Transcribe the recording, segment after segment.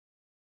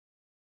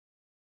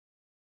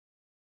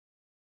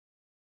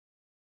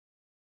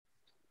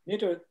You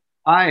too.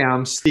 Hi,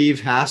 I'm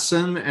Steve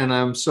Hassan, and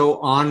I'm so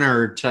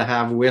honored to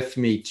have with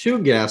me two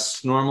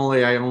guests.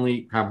 Normally, I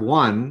only have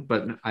one,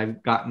 but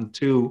I've gotten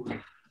two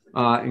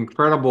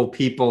incredible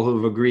people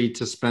who've agreed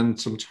to spend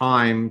some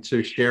time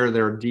to share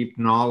their deep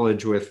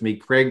knowledge with me.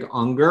 Craig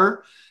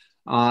Unger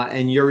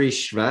and Yuri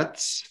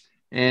Shvets.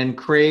 And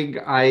Craig,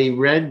 I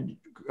read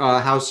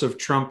House of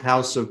Trump,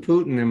 House of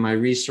Putin in my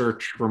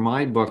research for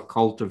my book,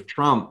 Cult of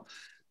Trump.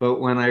 But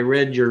when I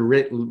read your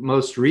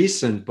most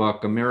recent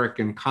book,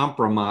 American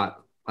Kompromat,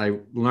 I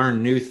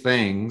learned new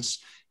things.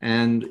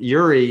 And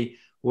Yuri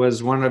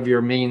was one of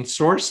your main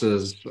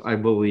sources, I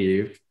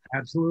believe.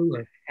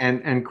 Absolutely.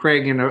 And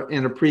Craig,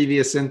 in a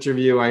previous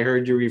interview, I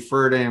heard you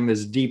refer to him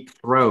as Deep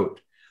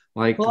Throat,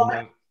 like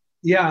Well,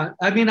 yeah,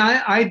 I mean,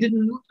 I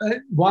didn't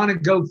want to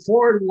go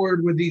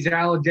forward with these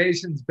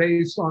allegations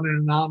based on an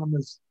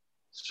anonymous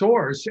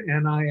source.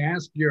 And I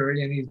asked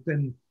Yuri, and he's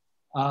been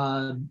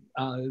uh,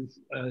 uh,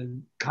 uh,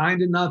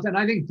 kind enough and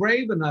I think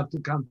brave enough to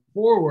come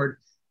forward.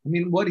 I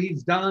mean, what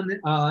he's done,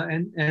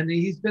 and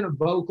he's been a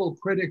vocal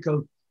critic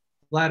of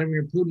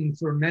Vladimir Putin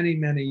for many,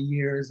 many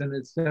years and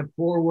has stepped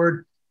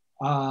forward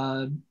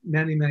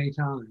many, many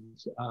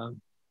times.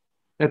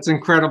 That's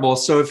incredible.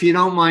 So if you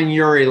don't mind,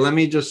 Yuri, let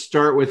me just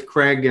start with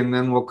Craig and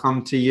then we'll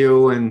come to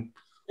you and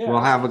we'll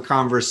Yeah. have a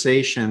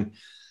conversation.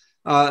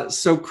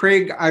 So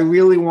Craig, I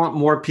really want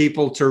more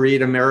people to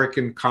read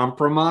American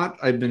Compromat.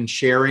 I've been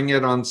sharing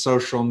it on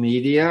social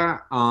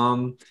media.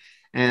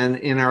 And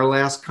in our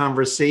last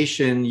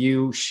conversation,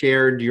 you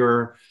shared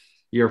your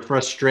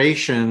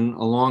frustration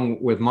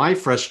along with my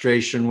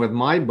frustration with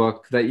my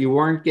book that you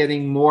weren't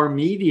getting more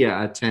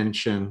media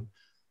attention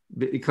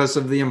because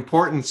of the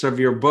importance of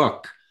your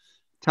book.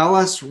 Tell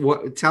us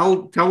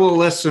tell the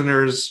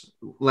listeners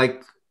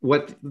like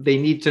what they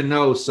need to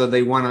know so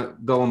they want to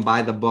go and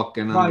buy the book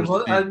and Right.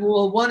 understand.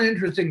 Well, one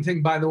interesting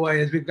thing, by the way,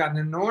 is we've gotten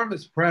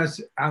enormous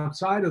press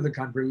outside of the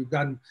country. We've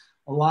gotten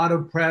a lot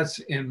of press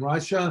in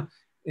Russia,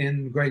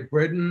 in Great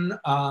Britain,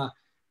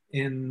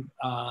 in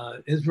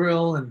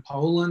Israel, and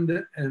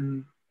Poland,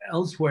 and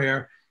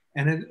elsewhere.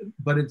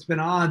 But it's been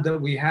odd that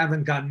we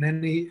haven't gotten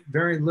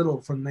very little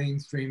from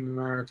mainstream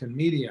American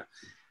media.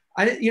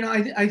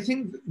 I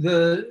think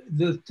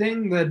the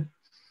thing that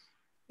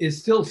is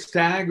still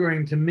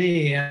staggering to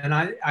me, and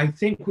I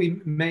think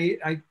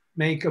I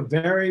make a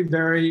very,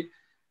 very,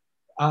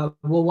 well,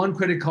 one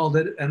critic called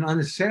it an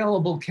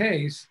unassailable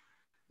case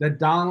that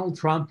Donald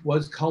Trump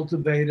was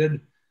cultivated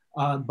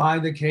by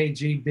the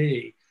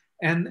KGB.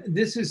 And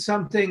this is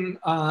something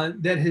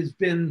that has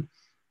been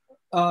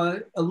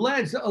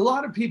alleged. A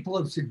lot of people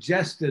have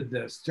suggested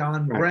this.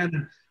 John Right.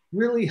 Brennan,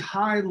 really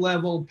high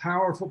level,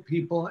 powerful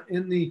people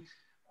in the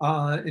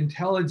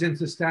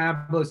intelligence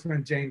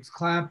establishment, James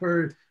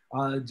Clapper,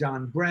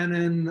 John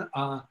Brennan,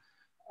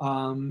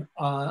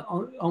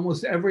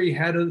 almost every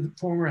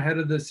former head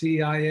of the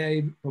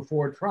CIA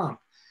before Trump.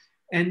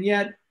 And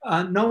yet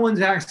no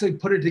one's actually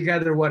put it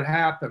together what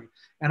happened.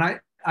 And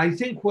I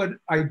think what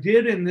I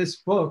did in this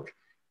book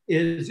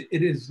is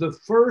it is the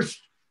first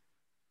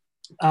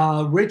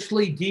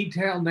richly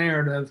detailed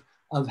narrative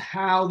of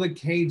how the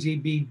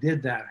KGB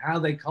did that, how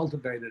they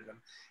cultivated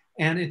them.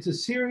 And it's a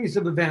series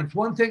of events.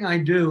 One thing I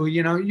do,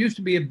 it used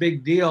to be a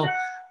big deal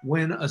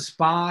when a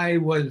spy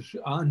was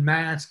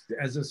unmasked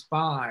as a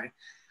spy,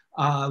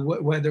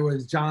 whether it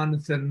was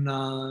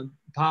Jonathan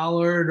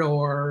Pollard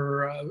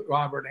or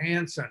Robert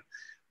Hansen.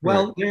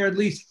 Well, right. There are at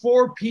least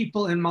 4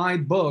 people in my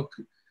book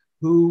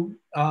who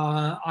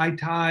I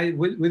tie,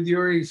 with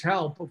Yuri's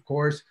help, of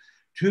course,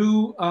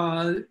 to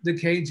the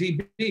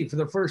KGB for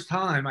the first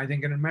time, I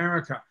think, in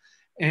America.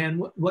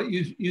 And what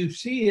you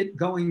see it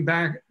going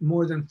back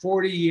more than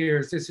 40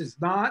 years. This is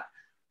not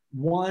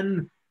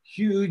one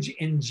huge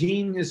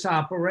ingenious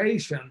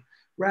operation.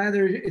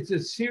 Rather, it's a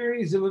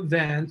series of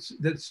events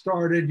that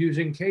started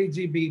using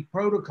KGB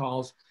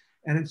protocols.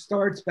 And it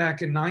starts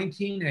back in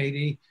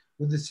 1980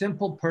 with the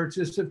simple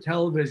purchase of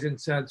television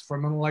sets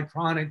from an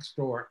electronics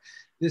store.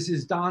 This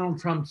is Donald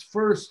Trump's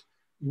first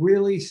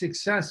really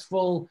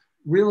successful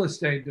real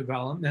estate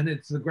development.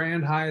 It's the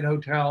Grand Hyatt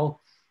Hotel,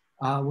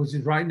 which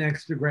is right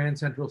next to Grand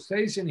Central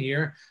Station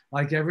here.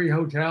 Like every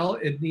hotel,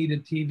 it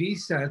needed TV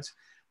sets.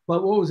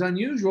 But what was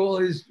unusual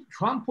is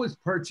Trump was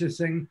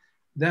purchasing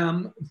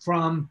them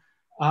from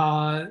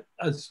a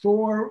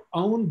store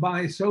owned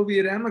by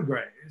Soviet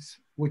emigres,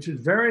 which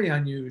is very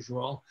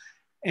unusual.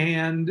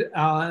 And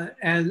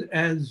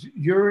as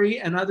Yuri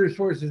and other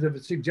sources have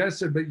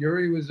suggested, but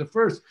Yuri was the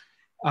first,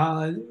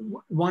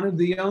 one of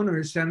the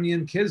owners,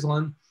 Semyon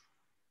Kislin,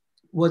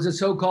 was a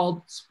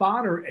so-called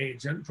spotter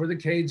agent for the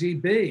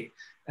KGB.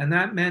 And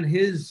that meant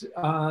his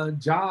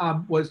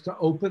job was to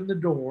open the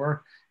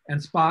door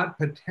and spot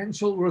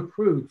potential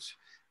recruits.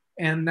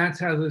 And that's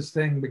how this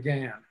thing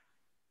began.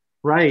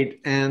 Right.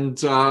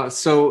 And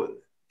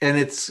and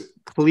it's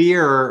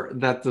clear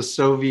that the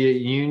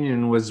Soviet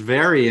Union was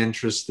very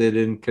interested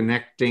in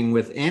connecting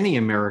with any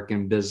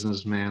American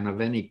businessman of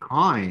any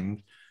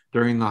kind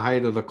during the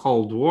height of the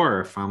Cold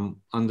War, if I'm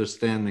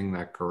understanding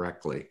that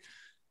correctly.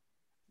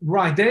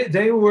 Right.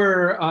 They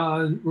were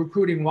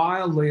recruiting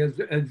wildly,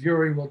 as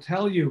Yuri will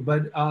tell you,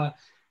 but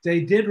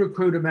they did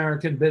recruit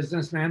American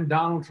businessmen.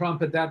 Donald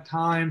Trump at that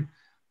time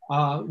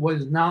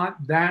was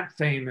not that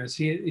famous.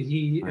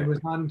 It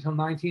was not until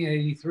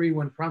 1983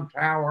 when Trump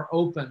Tower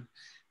opened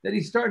that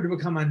he started to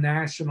become a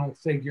national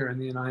figure in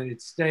the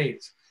United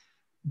States.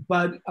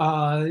 But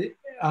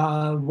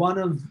one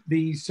of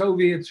the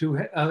Soviets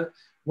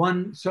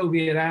one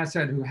Soviet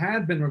asset who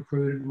had been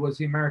recruited was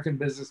the American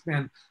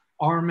businessman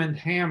Armand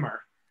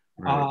Hammer,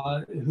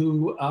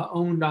 who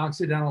owned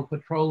Occidental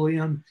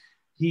Petroleum.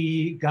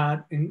 He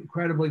got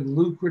incredibly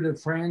lucrative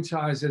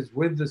franchises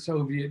with the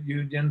Soviet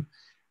Union,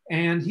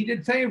 and he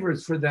did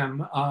favors for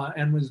them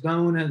and was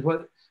known as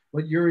what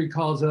Yuri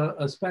calls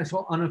a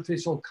special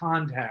unofficial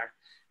contact.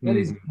 That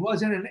is,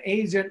 wasn't an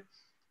agent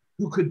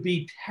who could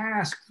be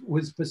tasked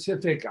with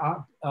specific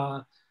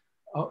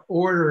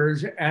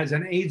orders as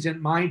an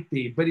agent might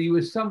be, but he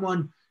was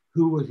someone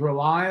who was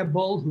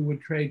reliable, who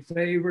would trade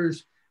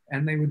favors,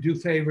 and they would do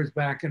favors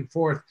back and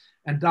forth.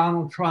 And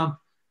Donald Trump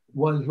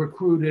was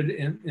recruited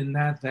in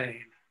that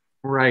vein.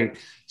 Right.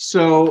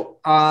 So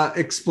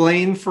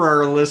explain for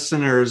our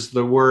listeners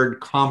the word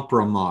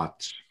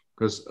kompromat,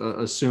 because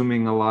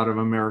assuming a lot of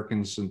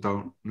Americans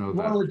don't know that.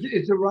 Well,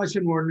 it's a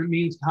Russian word and it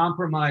means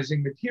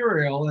compromising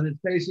material. And it's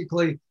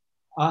basically,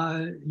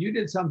 you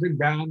did something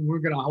bad and we're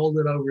going to hold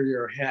it over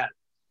your head.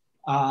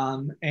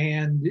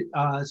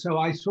 So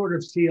I sort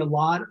of see a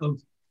lot of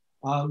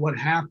what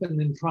happened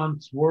in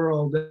Trump's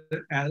world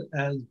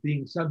as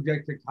being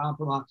subject to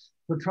compromise.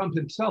 For Trump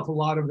himself, a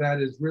lot of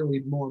that is really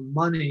more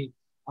money.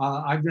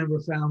 I've never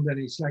found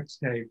any sex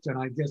tapes, and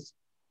I guess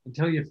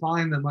until you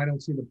find them, I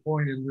don't see the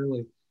point in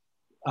really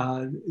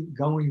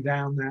going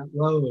down that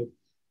road.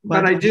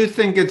 But I do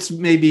think it's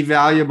maybe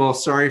valuable,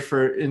 sorry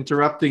for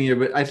interrupting you,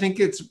 but I think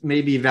it's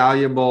maybe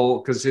valuable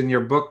because in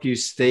your book you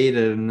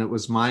stated, and it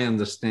was my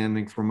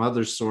understanding from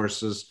other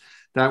sources,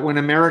 that when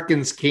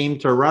Americans came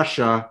to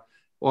Russia,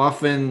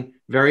 often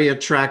very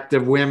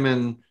attractive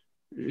women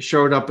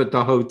showed up at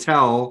the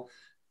hotel.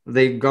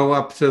 They'd go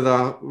up to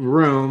the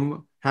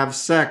room, have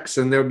sex,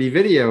 and there'd be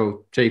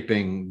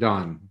videotaping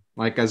done,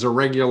 like as a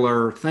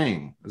regular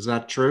thing. Is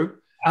that true?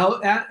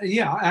 Oh,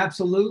 yeah,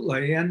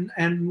 absolutely. And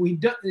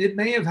it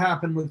may have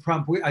happened with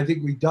Trump. I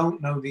think we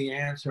don't know the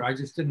answer. I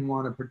just didn't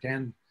want to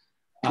pretend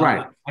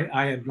right.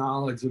 I have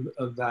knowledge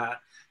of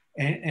that.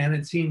 And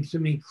it seems to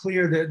me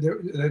clear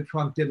that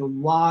Trump did a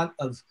lot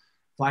of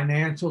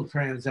financial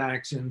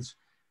transactions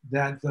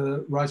that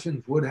the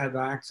Russians would have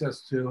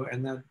access to,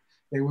 and that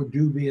they were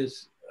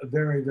dubious,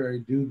 very, very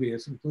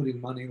dubious, including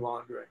money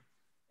laundering.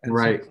 And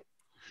right.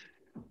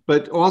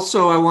 But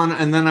also I want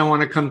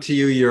to come to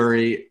you,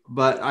 Yuri,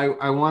 but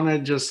I want to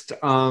just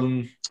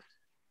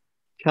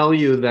tell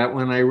you that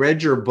when I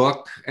read your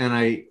book and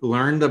I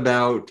learned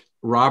about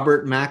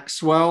Robert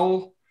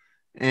Maxwell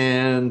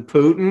and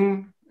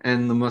Putin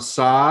and the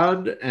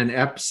Mossad and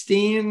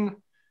Epstein,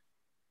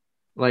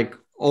 like,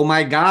 oh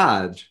my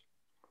God.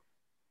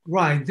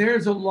 Right.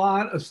 There's a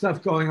lot of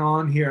stuff going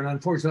on here. And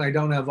unfortunately, I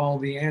don't have all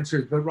the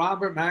answers. But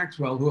Robert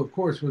Maxwell, who, of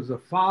course, was the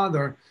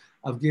father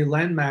of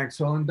Ghislaine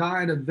Maxwell and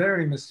died a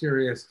very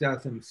mysterious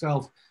death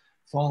himself,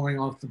 falling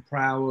off the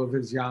prow of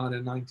his yacht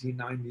in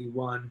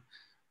 1991.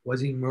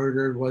 Was he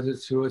murdered? Was it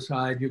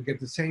suicide? You get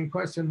the same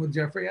question with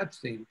Jeffrey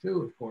Epstein,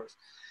 too, of course.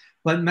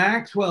 But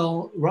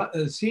Maxwell,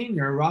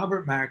 Sr.,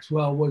 Robert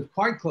Maxwell, was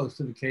quite close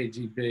to the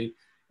KGB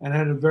and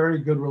had a very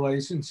good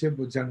relationship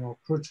with General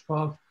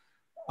Khrushchev.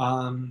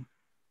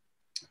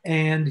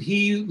 And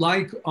he,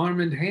 like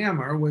Armand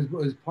Hammer,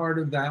 was part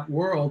of that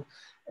world.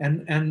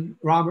 And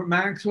Robert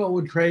Maxwell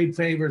would trade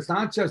favors,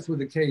 not just with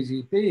the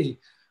KGB,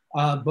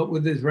 but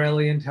with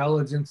Israeli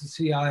intelligence, the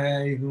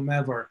CIA,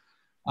 whomever.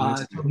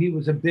 So he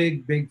was a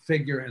big, big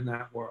figure in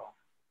that world.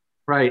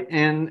 Right.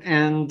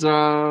 And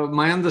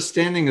my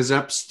understanding is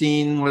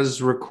Epstein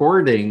was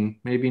recording,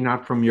 maybe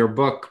not from your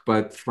book,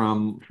 but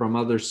from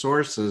other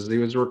sources. He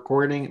was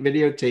recording,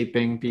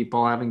 videotaping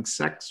people having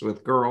sex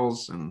with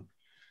girls. And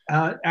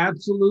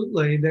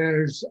absolutely.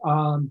 There's,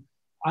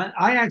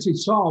 I actually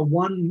saw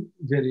one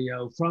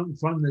video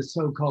from this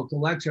so-called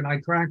collection.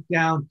 I tracked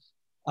down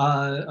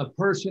a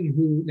person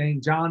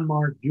named John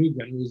Mark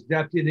Dugan, who was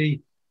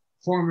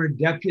former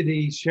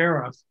deputy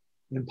sheriff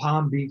in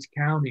Palm Beach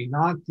County,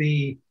 not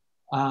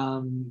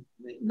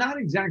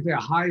exactly a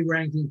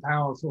high-ranking,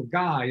 powerful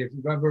guy. If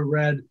you've ever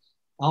read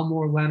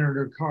Elmore Leonard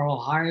or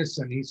Carl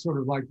Hyacin, he's sort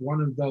of like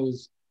one of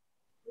those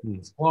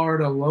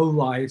Florida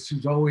lowlifes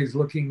who's always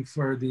looking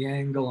for the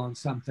angle on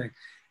something.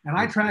 And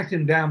I tracked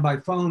him down by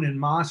phone in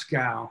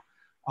Moscow,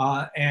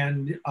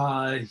 and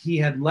he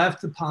had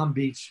left the Palm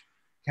Beach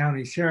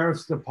County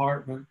Sheriff's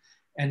Department,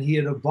 and he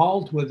had a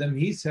vault with him,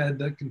 he said,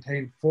 that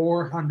contained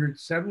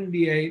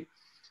 478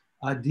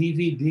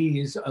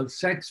 DVDs of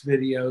sex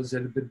videos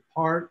that had been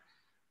part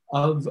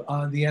of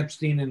the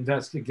Epstein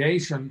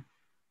investigation.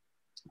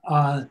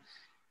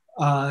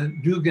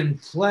 Dugan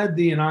fled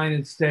the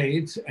United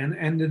States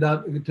and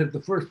took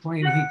the first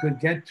plane he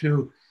could get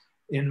to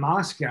in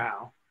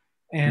Moscow,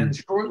 And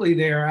shortly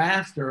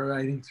thereafter,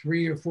 I think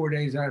 3 or 4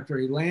 days after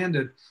he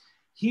landed,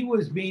 he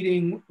was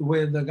meeting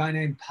with a guy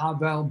named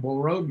Pavel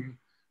Borodin,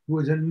 who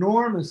was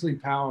enormously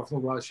powerful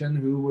Russian,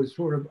 who was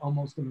sort of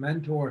almost a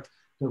mentor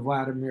to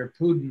Vladimir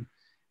Putin,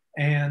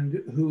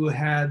 and who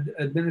had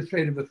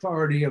administrative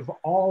authority of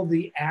all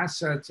the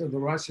assets of the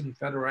Russian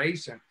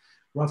Federation,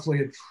 roughly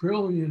 $1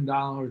 trillion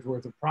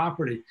worth of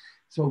property.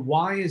 So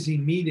why is he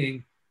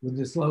meeting with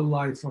this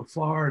lowlife from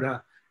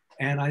Florida?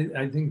 And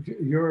I think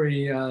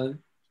Yuri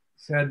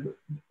said,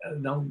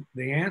 no,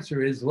 the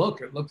answer is, look,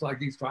 it looks like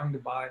he's trying to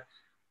buy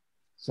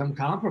some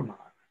Kompromat.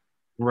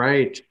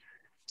 Right.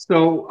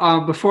 So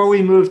before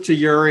we move to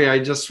Yuri, I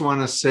just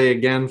want to say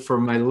again for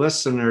my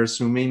listeners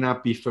who may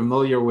not be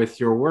familiar with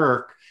your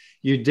work,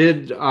 you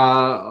did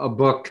a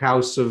book,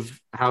 House of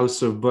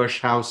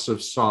Bush, House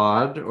of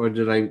Sod, or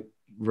did I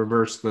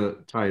reverse the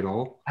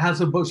title?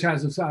 House of Bush,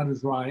 House of Sod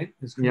is right.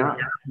 Is correct.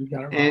 Yeah. You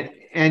got it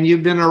right. And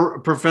you've been a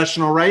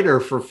professional writer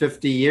for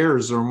 50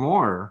 years or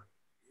more.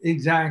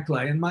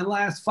 Exactly. And my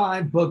last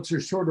 5 books are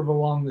sort of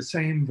along the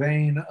same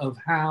vein of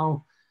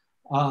how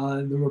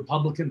the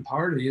Republican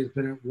Party has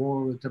been at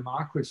war with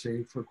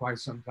democracy for quite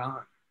some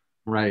time.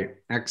 Right.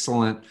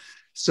 Excellent.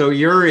 So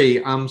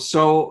Yuri, I'm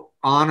so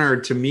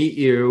honored to meet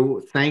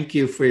you. Thank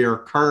you for your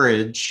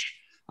courage.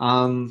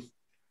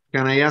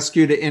 Can I ask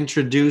you to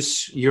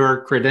introduce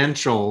your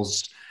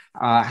credentials?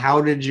 How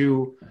did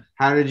you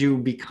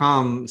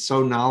become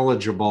so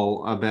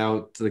knowledgeable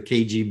about the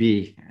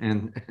KGB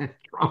and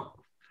Trump?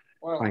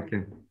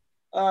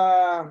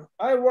 Well,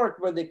 I worked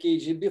with the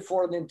KGB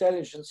for the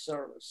intelligence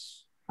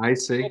service. I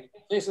see.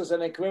 This is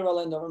an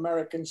equivalent of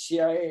American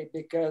CIA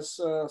because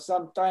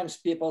sometimes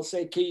people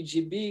say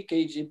KGB,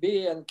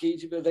 and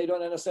KGB, they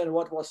don't understand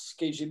what was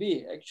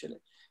KGB actually.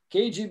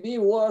 KGB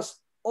was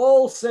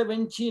all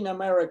 17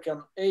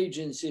 American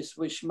agencies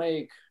which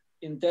make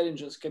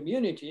intelligence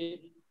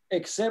community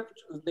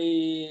except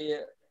the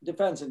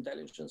Defense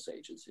Intelligence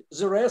Agency.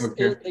 The rest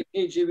is the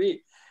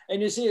KGB.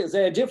 And you see,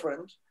 they're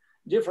different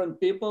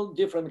people,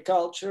 different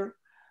culture.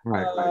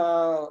 Right.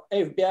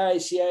 FBI,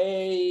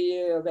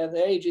 CIA, then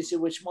the agency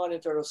which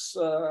monitors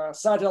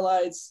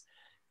satellites.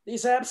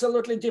 These are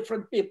absolutely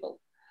different people.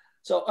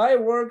 So I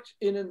worked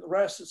in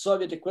the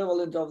Soviet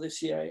equivalent of the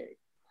CIA.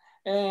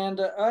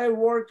 And I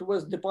worked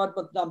with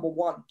Department Number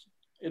 1.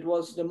 It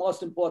was the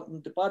most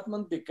important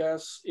department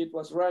because it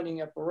was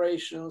running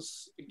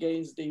operations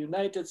against the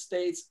United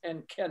States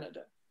and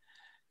Canada.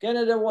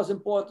 Canada was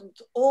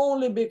important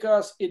only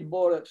because it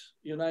bordered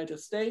United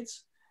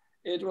States.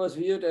 It was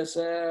viewed as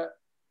a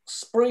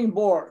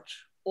springboard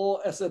or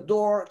as a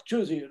door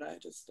to the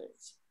United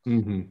States.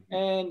 Mm-hmm.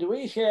 And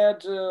we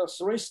had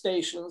 3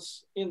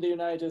 stations in the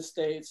United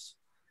States.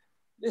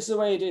 This is the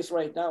way it is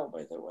right now,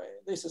 by the way.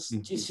 This is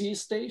DC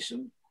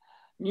station,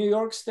 New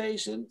York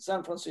station,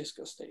 San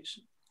Francisco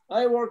station.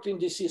 I worked in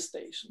DC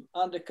station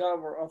under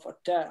cover of a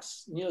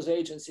TASS, news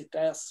agency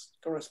TASS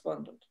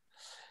correspondent.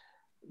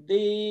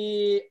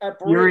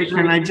 Yuri,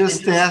 can I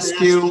just ask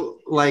you,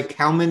 like,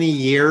 how many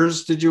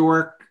years did you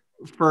work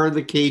for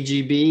the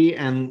KGB,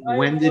 and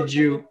when did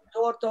you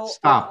total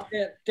stop?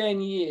 10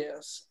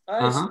 years.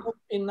 I stopped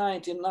in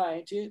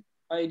 1990.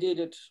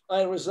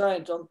 I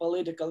resigned on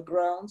political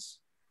grounds.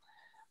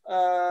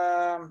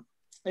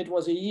 It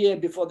was a year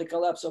before the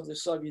collapse of the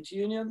Soviet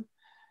Union.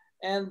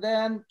 And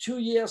then 2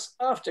 years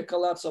after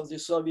collapse of the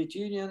Soviet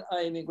Union,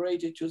 I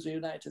immigrated to the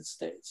United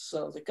States.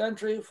 So the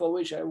country for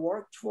which I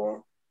worked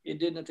for, it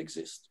didn't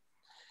exist.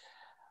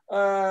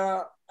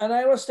 And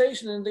I was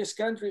stationed in this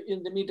country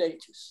in the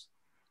mid-80s.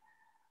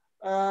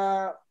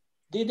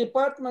 The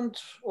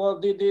department or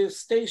the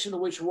station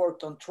which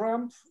worked on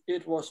Trump,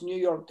 it was New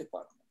York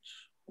department.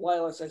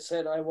 While, as I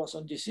said, I was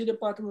on DC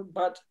department,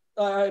 but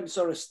I'm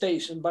sorry,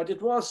 station, but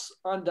it was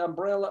under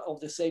umbrella of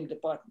the same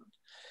department.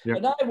 Yep.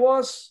 And I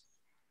was,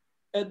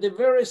 at the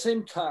very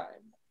same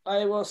time,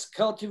 I was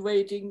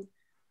cultivating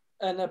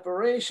an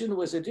operation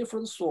with a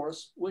different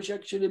source, which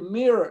actually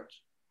mirrored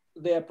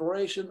the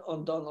operation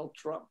on Donald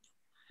Trump.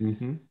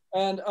 Mm-hmm.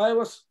 And I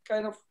was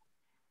kind of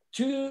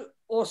 2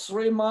 or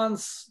 3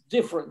 months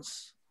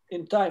difference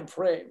in time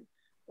frame.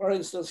 For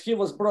instance, he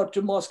was brought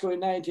to Moscow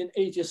in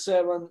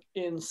 1987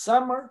 in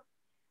summer,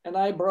 and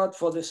I brought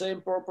for the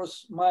same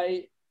purpose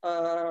my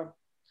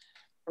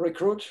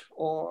recruit,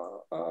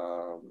 or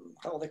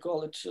how they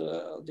call it,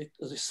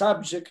 the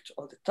subject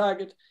or the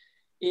target,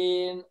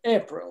 in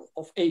April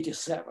of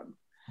 87.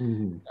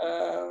 Mm-hmm.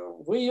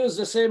 We use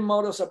the same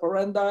modus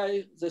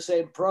operandi, the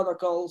same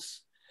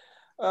protocols.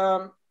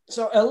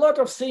 So a lot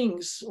of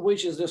things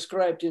which is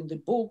described in the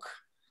book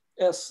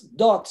as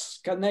dots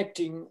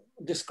connecting,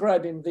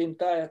 describing the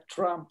entire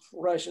Trump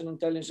Russian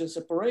intelligence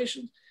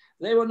operation,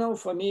 they were known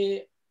for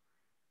me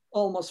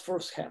almost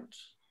firsthand.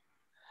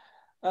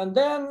 And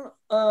then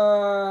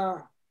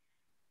I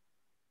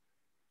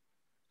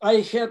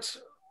had,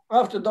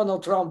 after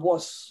Donald Trump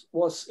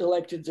was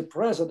elected the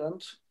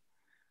president,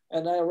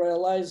 and I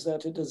realized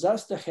that a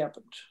disaster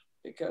happened,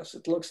 because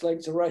it looks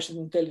like the Russian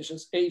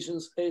intelligence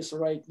agents is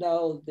right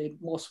now the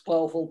most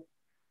powerful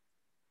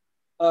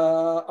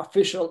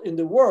official in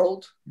the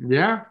world.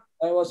 Yeah.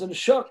 I was in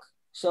shock.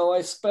 So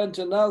I spent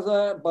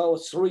another about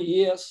 3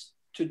 years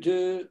to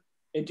do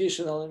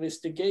additional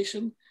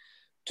investigation,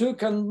 to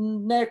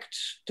connect,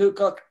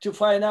 to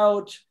find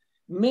out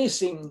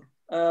missing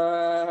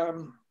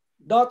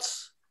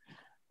dots.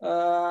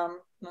 And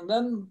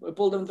then we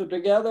pulled them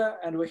together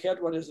and we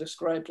had what is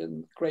described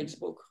in Craig's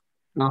book.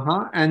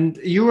 Uh-huh. And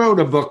you wrote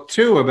a book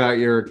too about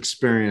your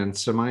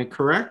experience. Am I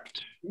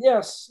correct?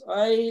 Yes,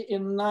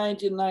 in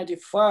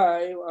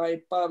 1995,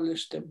 I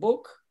published a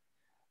book.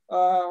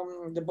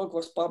 The book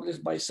was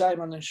published by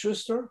Simon &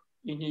 Schuster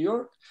in New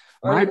York.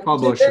 My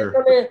publisher.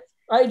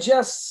 I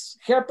just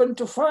happened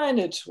to find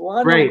it.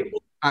 Great.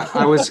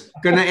 I was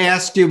going to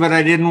ask you, but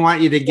I didn't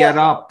want you to get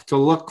up to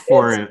look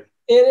for it.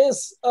 It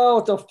is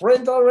out of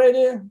print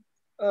already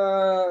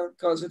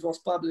because it was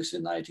published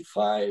in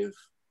 95.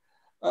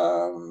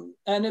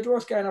 And it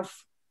was kind of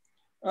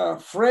a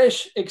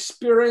fresh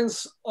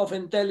experience of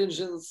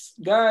intelligence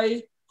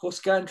guy whose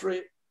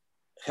country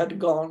had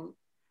gone.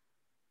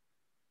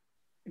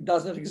 It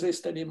doesn't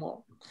exist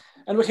anymore.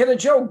 And we had a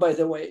joke, by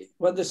the way,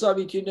 when the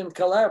Soviet Union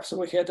collapsed,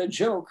 we had a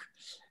joke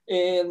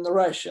in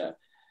Russia,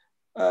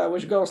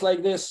 which goes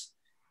like this.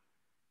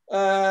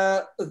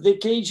 The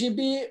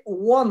KGB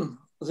won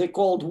the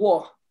Cold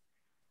War,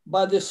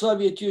 but the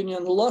Soviet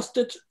Union lost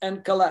it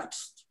and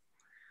collapsed.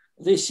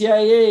 The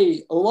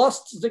CIA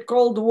lost the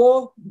Cold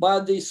War,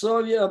 but the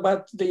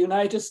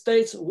United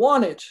States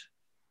won it.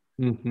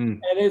 Mm-hmm.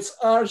 And its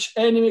arch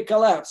enemy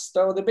collapsed.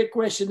 So the big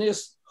question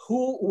is,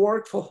 who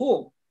worked for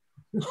whom?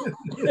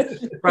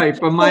 Right,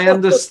 but my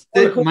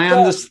understanding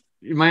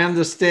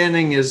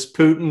is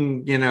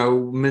Putin,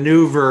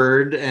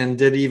 maneuvered and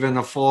did even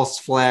a false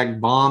flag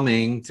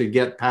bombing to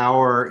get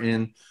power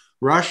in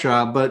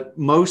Russia, but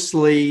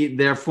mostly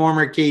their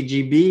former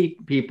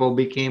KGB people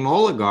became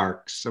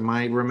oligarchs. Am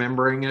I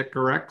remembering it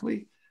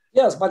correctly?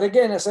 Yes, but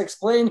again, as I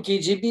explained,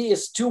 KGB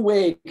is too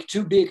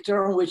big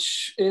term,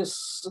 which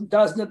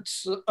does not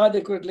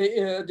adequately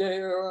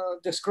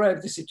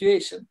describe the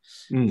situation.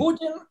 Mm.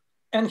 Putin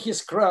and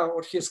his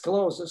crowd, his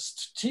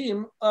closest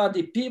team, are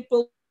the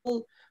people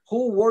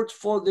who worked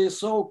for the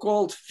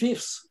so-called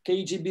fifth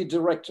KGB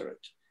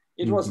directorate.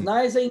 It was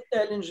neither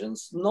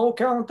intelligence, no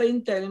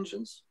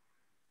counterintelligence.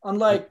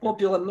 Unlike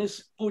popular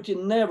myth,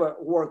 Putin never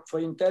worked for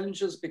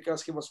intelligence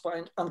because he was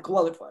found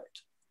unqualified.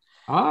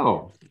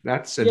 Oh,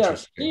 that's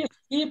interesting. Yes,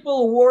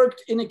 people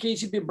worked in a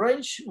KGB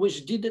branch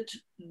which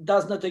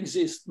does not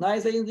exist,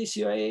 neither in the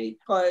CIA,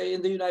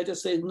 in the United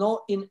States,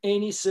 nor in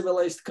any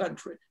civilized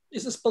country.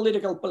 This is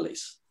political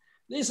police.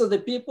 These are the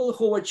people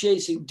who were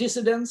chasing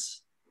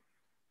dissidents.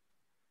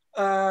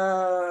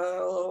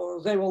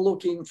 They were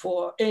looking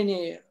for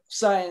any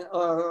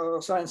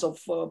signs of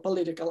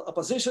political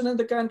opposition in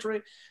the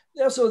country.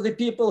 Those are the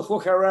people who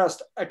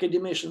harassed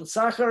academician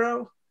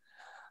Sakharov.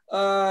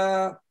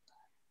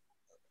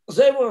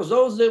 They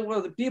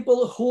were the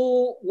people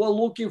who were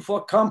looking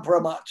for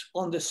Kompromat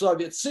on the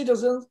Soviet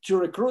citizens to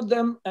recruit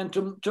them and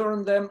to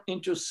turn them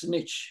into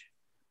snitch.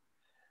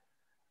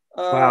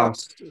 Wow.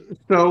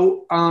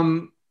 So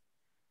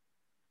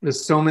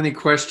there's so many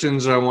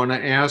questions I want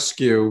to ask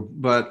you,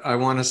 but I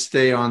want to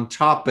stay on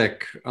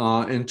topic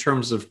in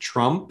terms of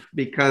Trump,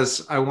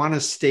 because I want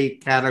to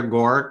state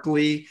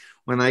categorically,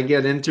 when I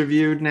get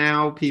interviewed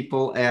now,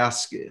 people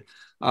ask,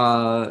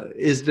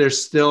 is there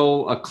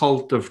still a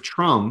cult of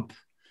Trump?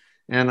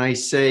 And I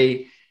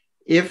say,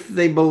 if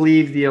they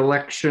believe the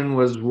election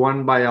was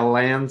won by a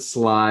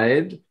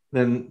landslide,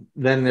 then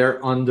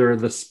they're under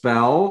the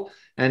spell.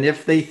 And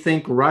if they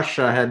think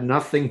Russia had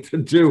nothing to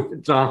do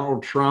with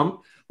Donald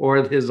Trump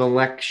or his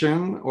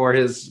election or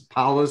his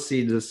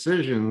policy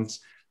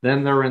decisions,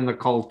 then they're in the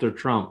cult of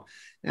Trump.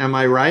 Am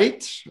I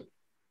right?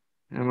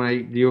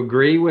 Do you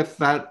agree with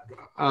that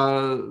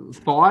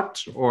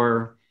thought,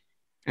 or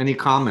any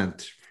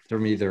comment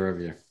from either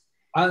of you?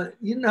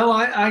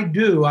 I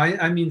do.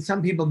 I mean,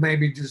 some people may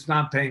be just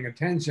not paying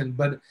attention,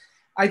 but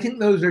I think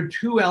those are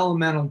two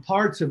elemental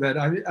parts of it.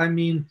 I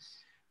mean,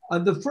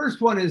 the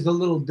first one is a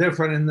little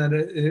different in that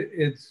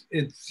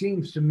it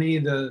seems to me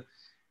the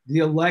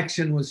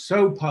election was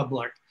so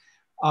public.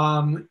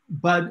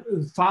 But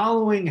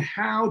following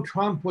how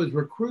Trump was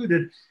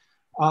recruited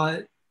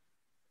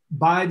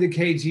by the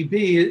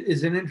KGB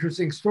is an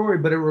interesting story,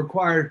 but it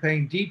required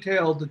paying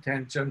detailed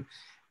attention.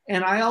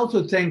 And I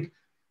also think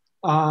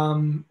a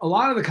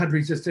lot of the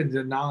country's just in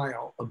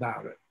denial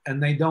about it,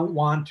 and they don't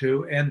want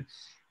to. And,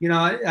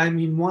 I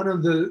mean, one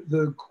of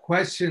the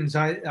questions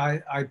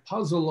I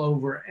puzzle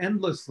over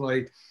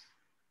endlessly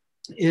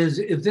is,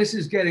 if this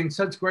is getting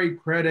such great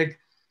credit,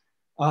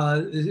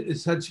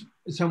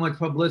 so much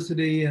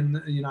publicity in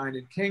the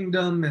United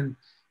Kingdom and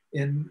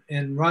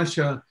in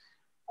Russia,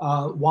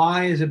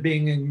 why is it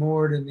being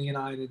ignored in the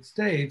United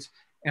States?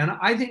 And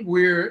I think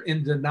we're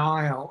in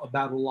denial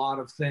about a lot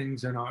of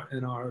things in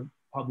our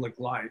public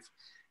life.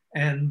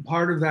 And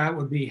part of that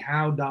would be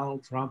how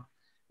Donald Trump,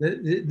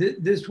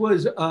 this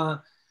was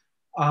a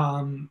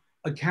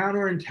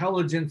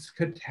counterintelligence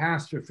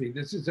catastrophe.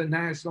 This is a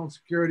national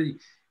security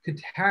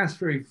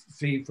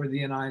catastrophe for the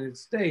United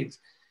States.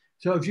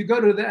 So if you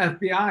go to the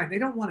FBI, they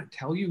don't want to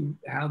tell you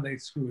how they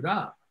screwed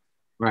up.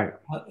 Right.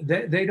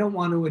 They don't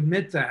want to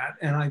admit that.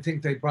 And I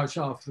think they brush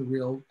off the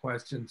real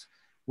questions,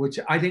 which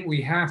I think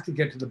we have to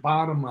get to the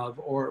bottom of,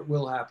 or it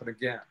will happen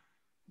again.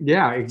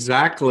 Yeah,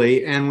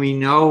 exactly. And we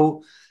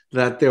know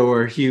that there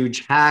were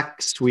huge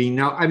hacks. We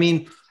know, I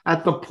mean,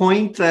 at the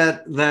point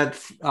that the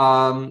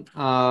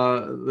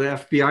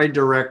FBI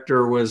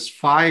director was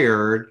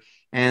fired,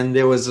 and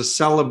there was a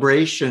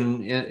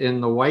celebration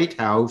in the White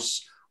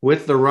House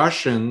with the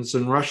Russians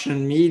and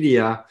Russian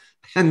media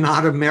and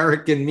not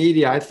American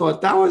media, I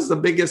thought that was the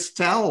biggest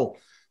tell.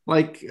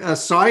 Like,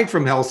 aside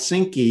from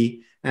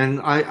Helsinki,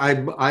 and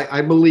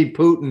I believe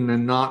Putin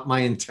and not my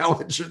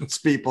intelligence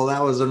people.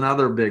 That was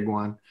another big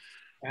one.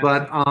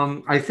 But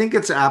I think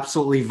it's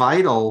absolutely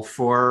vital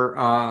for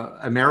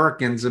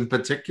Americans in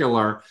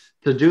particular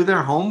to do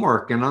their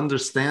homework and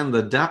understand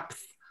the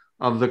depth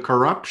of the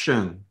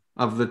corruption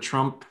of the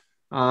Trump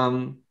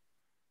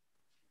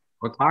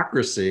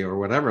autocracy, or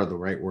whatever the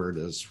right word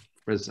is,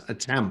 his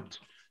attempt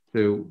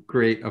to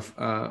create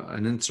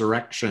an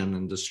insurrection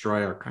and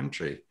destroy our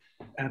country.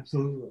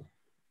 Absolutely.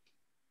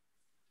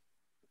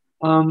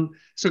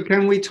 So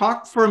can we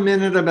talk for a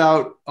minute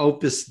about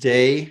Opus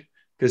Dei?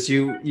 Because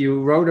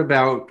you wrote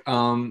about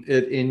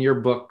it in your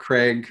book,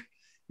 Craig,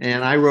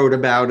 and I wrote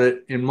about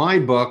it in my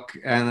book.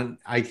 And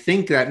I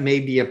think that may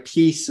be a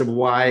piece of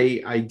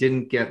why I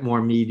didn't get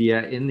more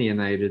media in the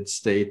United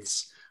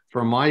States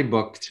for my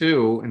book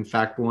too. In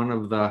fact, one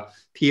of the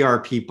PR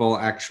people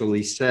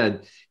actually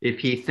said, if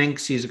he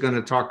thinks he's going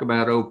to talk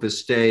about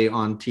Opus Dei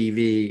on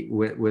TV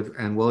with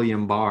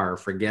William Barr,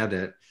 forget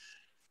it.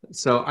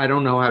 So I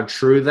don't know how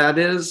true that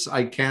is.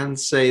 I can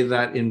say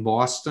that in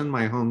Boston,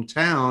 my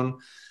hometown,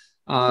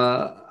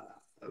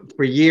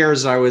 for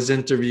years I was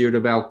interviewed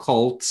about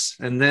cults,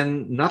 and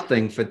then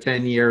nothing for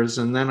 10 years.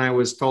 And then I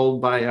was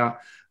told by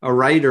a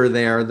writer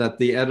there that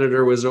the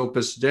editor was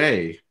Opus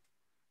Dei.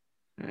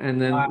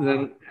 And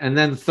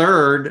then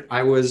third,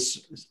 I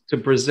was to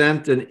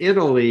present in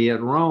Italy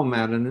at Rome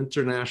at an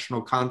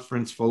international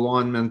conference for law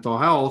and mental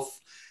health.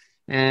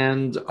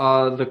 And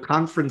the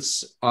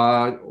conference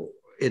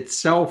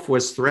itself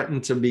was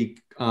threatened to be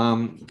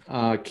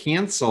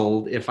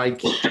canceled if I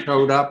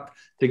showed up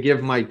to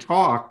give my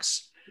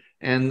talks.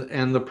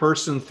 And the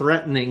person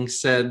threatening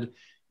said,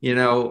 you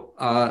know,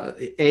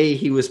 A,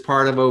 he was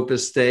part of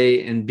Opus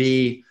Dei, and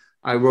B,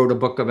 I wrote a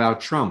book about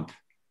Trump.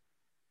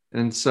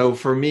 And so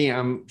for me,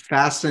 I'm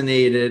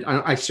fascinated.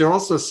 I should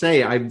also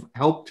say I've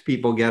helped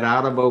people get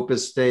out of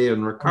Opus Dei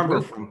and recover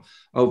from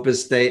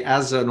Opus Dei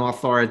as an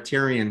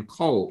authoritarian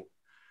cult.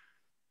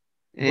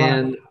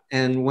 And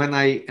when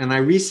I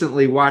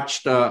recently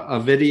watched a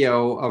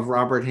video of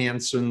Robert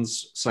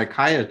Hanson's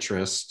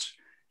psychiatrist.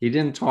 He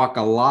didn't talk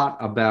a lot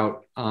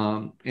about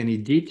any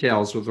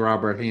details with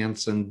Robert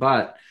Hanson,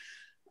 but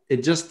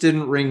it just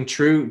didn't ring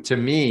true to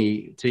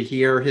me to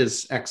hear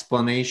his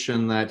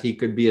explanation that he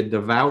could be a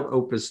devout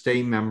Opus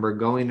Dei member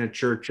going to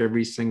church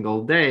every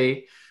single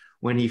day.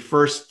 When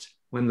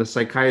the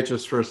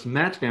psychiatrist first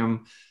met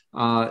him,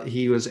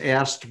 he was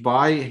asked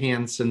by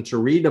Hanson to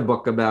read a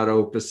book about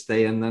Opus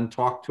Dei and then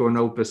talk to an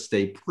Opus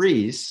Dei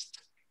priest.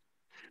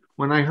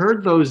 When I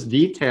heard those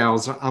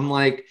details, I'm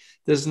like,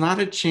 there's not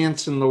a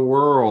chance in the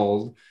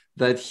world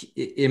that,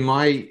 in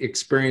my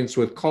experience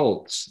with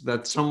cults,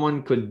 that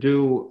someone could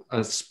do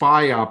a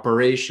spy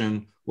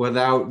operation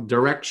without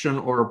direction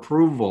or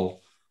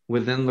approval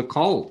within the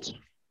cult.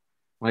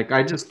 Like,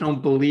 I just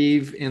don't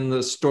believe in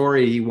the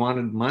story he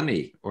wanted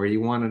money or he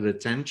wanted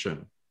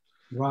attention.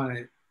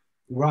 Right.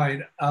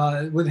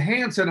 With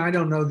Hanson, I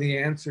don't know the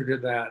answer to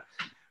that.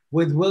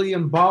 With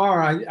William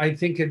Barr, I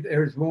think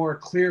there's more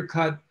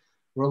clear-cut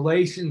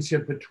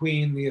relationship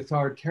between the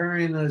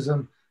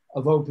authoritarianism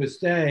of Opus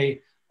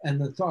Dei and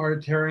the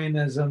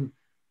authoritarianism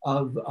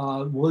of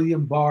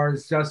William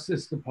Barr's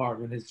Justice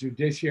Department, his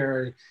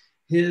judiciary,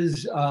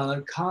 his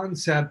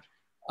concept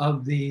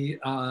of the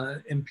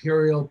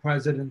imperial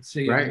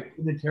presidency, right,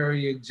 and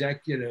unitary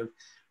executive,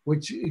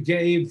 which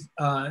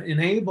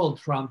enabled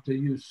Trump to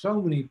use so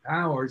many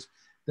powers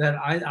that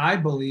I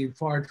believe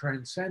far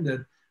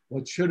transcended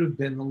what should have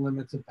been the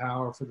limits of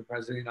power for the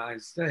President of the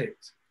United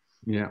States.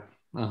 Yeah,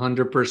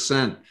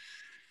 100%.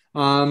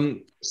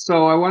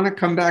 So I want to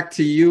come back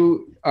to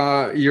you,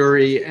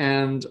 Yuri,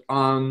 and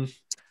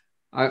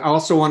I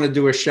also want to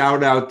do a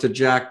shout out to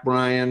Jack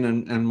Bryan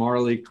and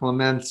Marley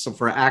Clements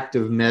for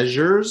Active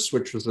Measures,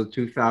 which was a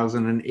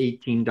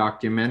 2018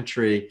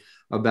 documentary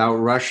about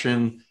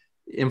Russian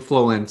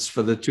influence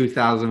for the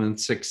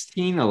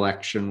 2016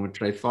 election,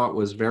 which I thought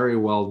was very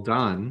well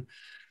done.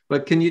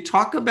 But can you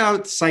talk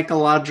about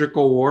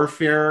psychological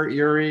warfare,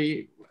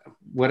 Yuri?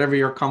 Whatever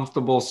you're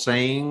comfortable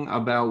saying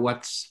about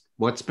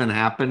what's been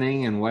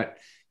happening and what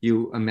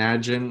you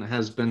imagine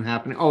has been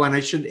happening. Oh, and I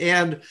should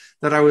add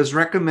that I was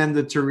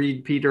recommended to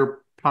read Peter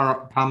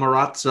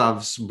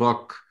Pomerantsev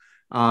book,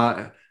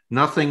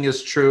 Nothing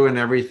is True and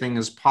Everything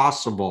is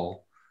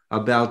Possible,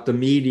 about the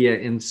media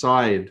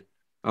inside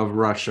of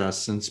Russia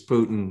since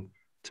Putin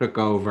took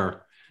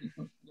over.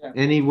 Yeah.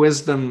 Any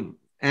wisdom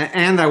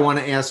And I want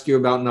to ask you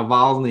about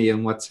Navalny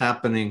and what's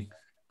happening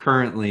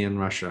currently in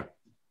Russia.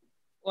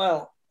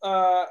 Well,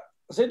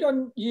 they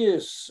don't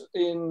use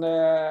in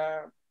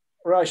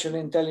Russian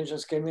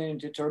intelligence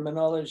community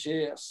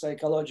terminology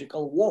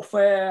psychological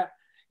warfare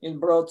in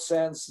broad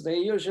sense. They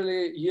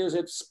usually use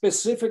it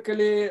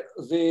specifically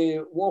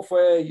the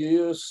warfare you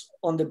use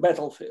on the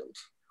battlefield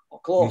or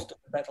close to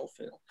the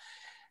battlefield.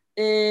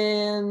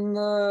 In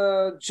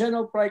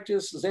general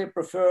practice, they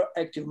prefer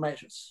active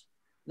measures.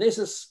 This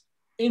is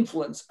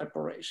influence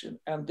operation,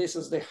 and this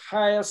is the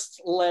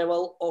highest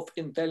level of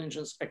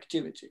intelligence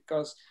activity,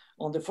 because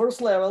on the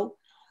first level,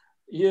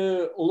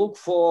 you look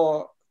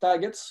for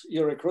targets,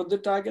 you recruit the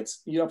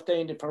targets, you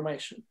obtain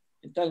information,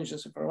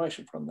 intelligence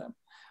information from them.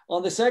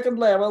 On the second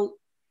level,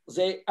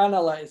 they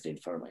analyze the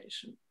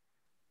information.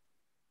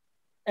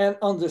 And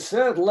on the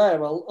third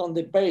level, on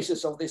the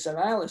basis of this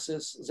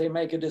analysis, they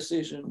make a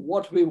decision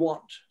what we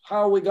want,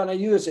 how we're going to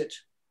use it.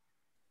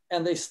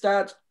 And they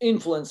start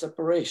influence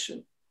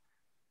operation.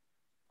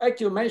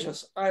 Active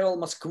measures, I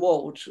almost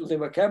quote the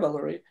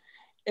vocabulary,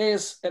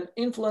 is an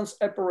influence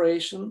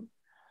operation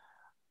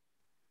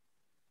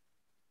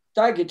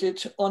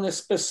targeted on a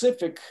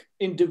specific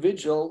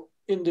individual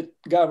in the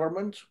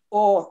government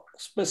or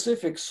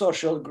specific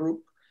social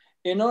group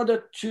in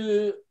order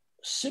to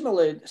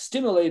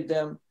stimulate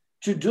them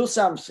to do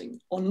something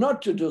or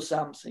not to do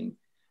something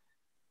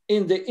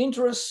in the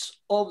interests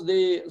of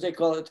the, they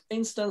call it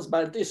instance,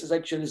 but this is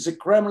actually the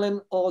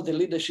Kremlin or the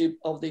leadership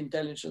of the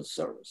intelligence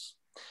service.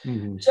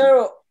 Mm-hmm.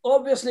 So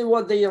obviously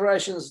what the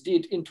Russians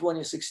did in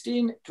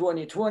 2016,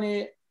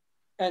 2020,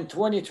 and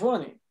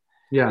 2020,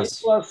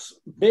 yes, it was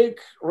big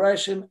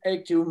Russian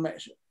active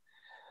measure.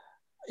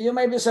 You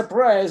may be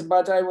surprised,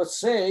 but I would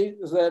say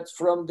that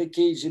from the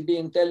KGB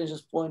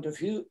intelligence point of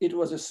view, it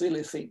was a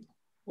silly thing,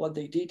 what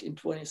they did in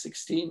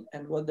 2016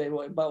 and what they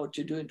were about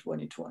to do in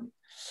 2020.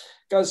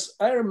 Because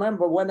I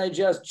remember when I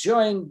just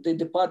joined the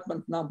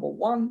department number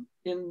 1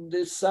 in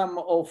the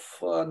summer of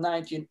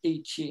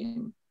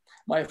 1918,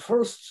 my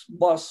first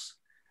boss,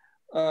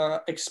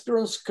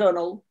 experienced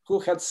colonel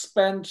who had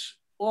spent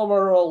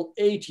overall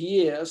 8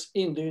 years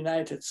in the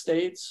United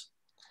States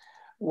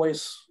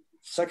with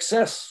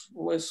success,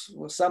 with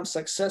some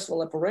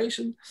successful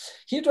operation,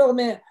 he told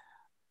me,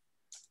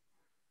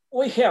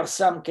 we have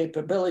some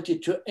capability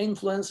to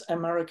influence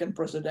American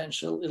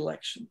presidential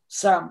election.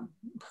 Some,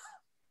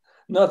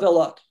 not a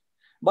lot,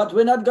 but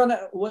we're not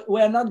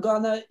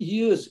gonna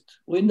use it.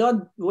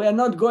 We're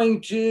not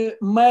going to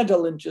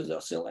meddle into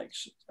those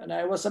elections. And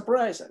I was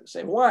surprised. I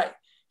said, why?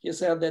 He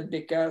said that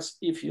because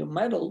if you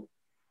meddle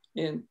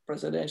in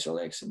presidential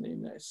election in the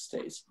United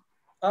States,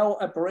 our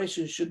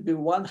operation should be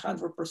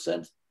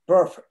 100%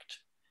 perfect.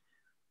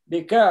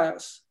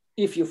 Because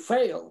if you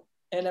fail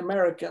and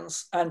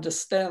Americans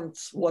understand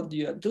what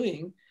you are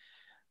doing,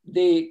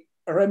 the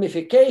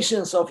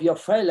ramifications of your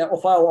failure,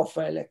 of our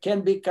failure,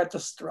 can be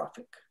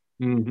catastrophic.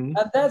 Mm-hmm.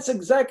 And that's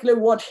exactly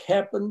what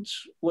happened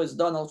with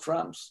Donald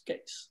Trump's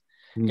case.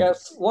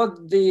 Because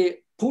what the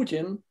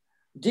Putin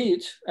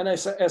did, and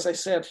as I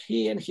said,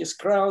 he and his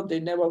crowd, they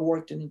never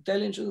worked in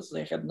intelligence,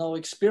 they had no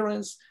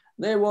experience,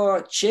 they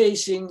were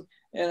chasing,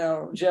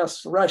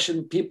 just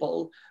Russian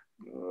people,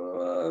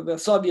 the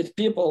Soviet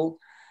people,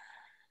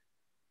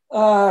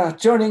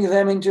 turning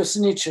them into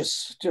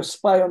snitches to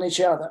spy on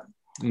each other.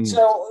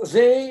 So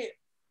they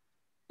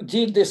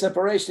did this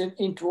operation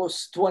in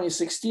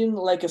 2016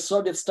 like a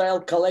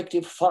Soviet-style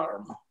collective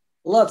farm.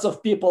 Lots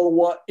of people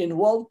were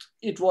involved.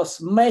 It was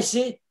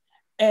messy,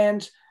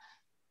 and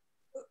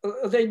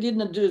they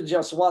didn't do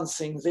just one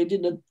thing. They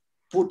didn't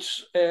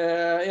put,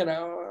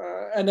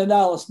 an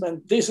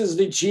announcement. This is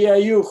the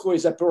GIU who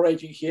is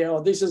operating here,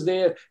 or this is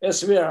the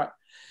SVR.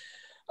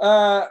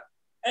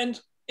 And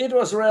it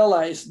was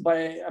realized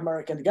by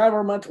American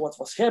government what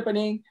was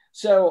happening.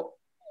 So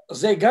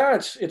they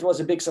got, it was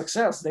a big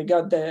success. They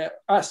got the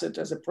asset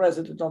as a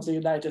president of the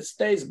United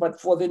States, but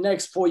for the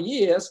next 4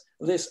 years,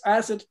 this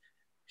asset,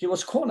 he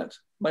was cornered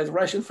by the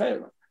Russian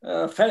failure.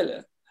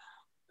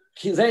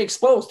 They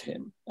exposed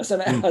him as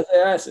an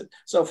asset.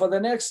 So for the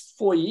next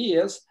 4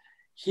 years,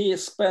 he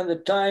spent the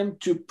time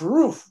to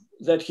prove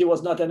that he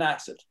was not an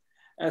asset.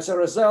 As a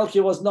result, he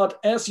was not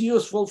as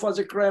useful for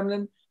the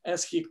Kremlin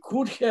as he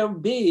could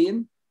have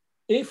been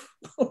if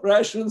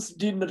Russians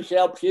did not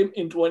help him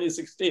in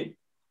 2016.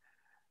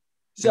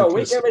 So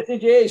we have a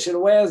situation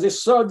where the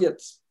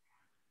Soviets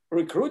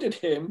recruited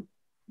him,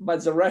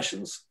 but the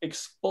Russians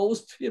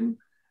exposed him,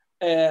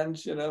 and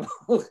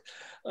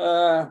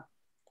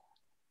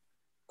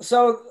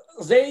so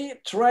they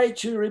tried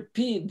to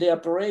repeat the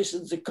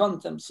operations, the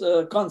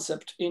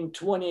concept in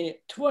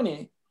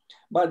 2020,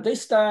 but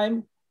this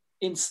time,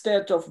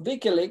 instead of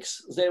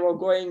WikiLeaks, they were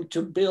going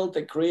to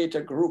create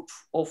a group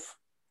of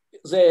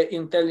their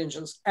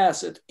intelligence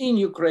asset in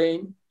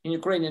Ukraine, in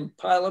Ukrainian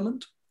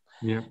parliament.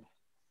 Yeah.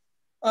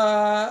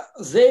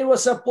 They were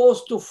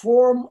supposed to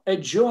form a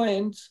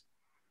joint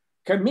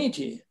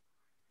committee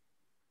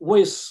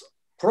with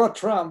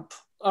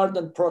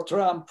ardent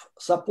pro-Trump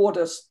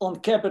supporters on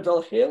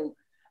Capitol Hill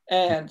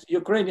and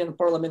Ukrainian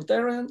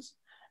parliamentarians,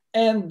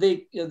 and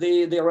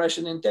the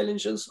Russian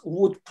intelligence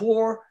would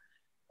pour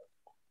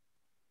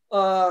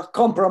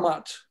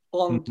Kompromat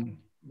on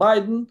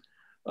Biden,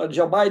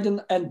 Joe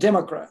Biden, and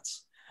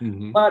Democrats.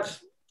 But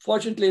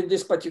fortunately, in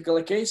this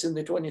particular case, in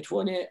the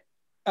 2020,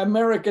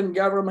 American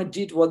government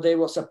did what they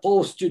were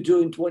supposed to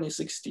do in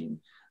 2016.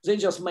 They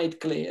just made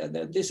clear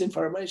that this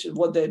information,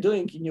 what they're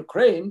doing in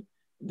Ukraine,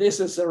 this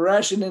is a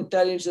Russian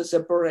intelligence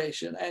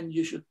operation, and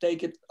you should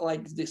take it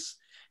like this.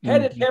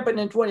 Had it happened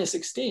in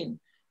 2016,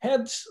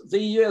 had the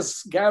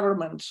US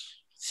government,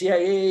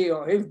 CIA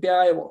or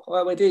FBI or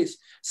whoever it is,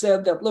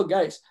 said that, look,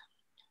 guys,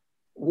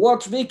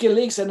 what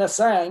WikiLeaks and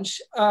Assange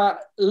are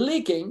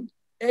leaking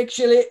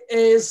actually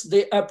is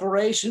the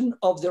operation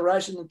of the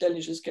Russian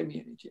intelligence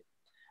community.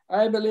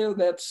 I believe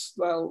that,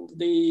 well,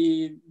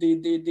 the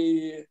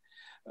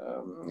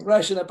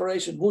Russian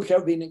operation would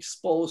have been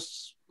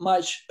exposed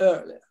much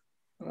earlier.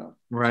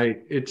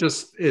 Right.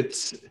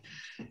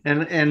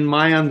 And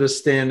my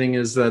understanding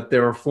is that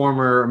there are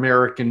former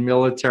American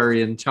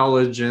military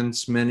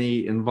intelligence,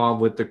 many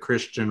involved with the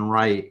Christian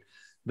right,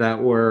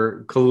 that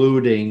were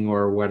colluding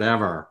or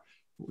whatever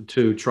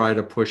to try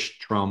to push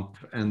Trump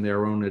and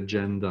their own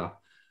agenda,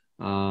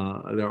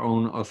 their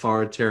own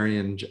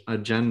authoritarian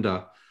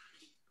agenda.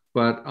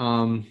 But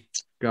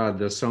God,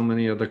 there's so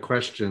many other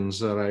questions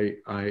that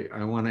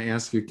I want to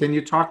ask you. Can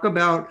you talk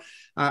about,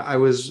 I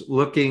was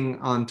looking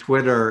on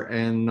Twitter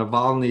and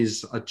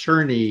Navalny's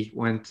attorney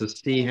went to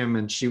see him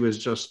and she was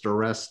just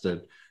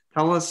arrested.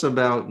 Tell us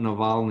about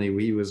Navalny.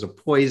 He was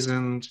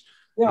poisoned.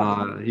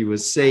 Yeah. He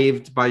was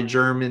saved by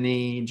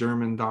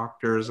German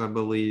doctors, I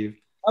believe.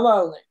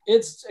 Navalny,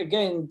 it's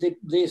again,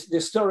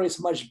 the story is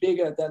much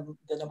bigger than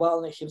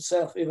Navalny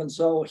himself, even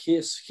though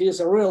he's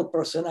a real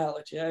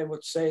personality. I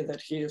would say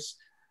that he is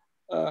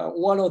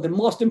one of the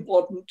most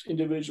important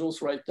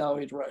individuals right now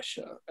in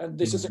Russia. And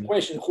this is a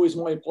question, who is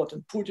more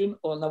important, Putin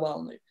or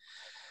Navalny?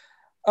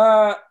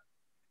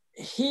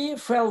 He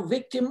fell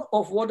victim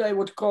of what I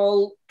would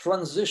call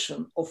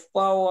transition of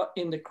power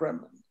in the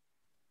Kremlin.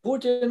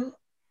 Putin,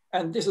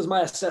 and this is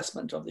my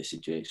assessment of the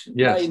situation.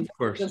 Yes, of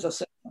course.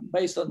 Assessment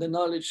based on the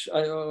knowledge,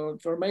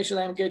 information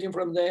I'm getting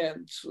from there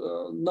and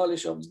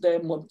knowledge of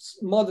their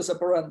modus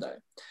operandi.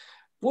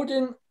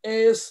 Putin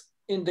is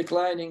in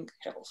declining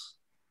health,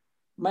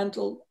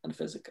 mental and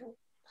physical.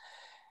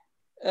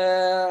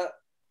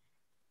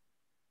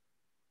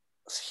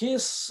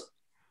 His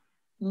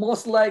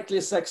most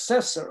likely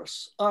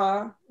successors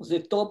are the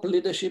top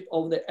leadership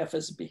of the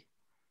FSB,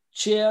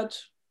 chaired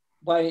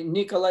by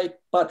Nikolai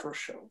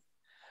Patrushev,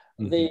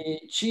 the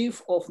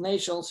chief of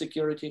National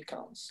Security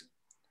Council.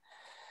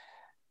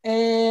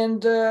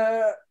 And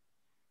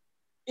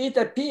it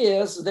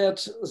appears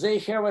that they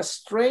have a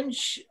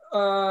strange,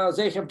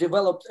 they have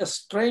developed a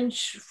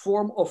strange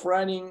form of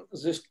running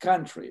this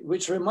country,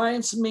 which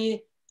reminds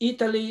me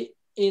Italy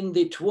in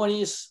the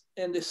 20s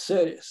and the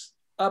 30s,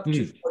 up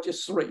to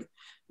 43,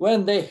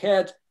 when they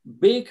had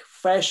big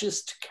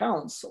fascist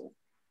council.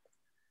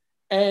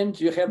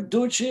 And you have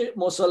Duce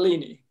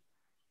Mussolini.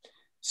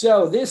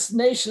 So this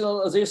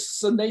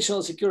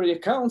National Security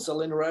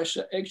Council in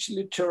Russia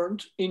actually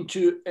turned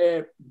into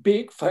a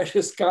big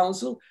fascist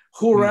council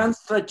who ran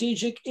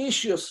strategic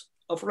issues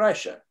of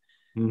Russia.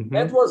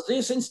 That was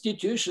this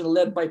institution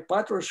led by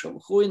Patrushev,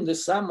 who in the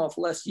summer of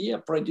last year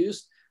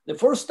produced and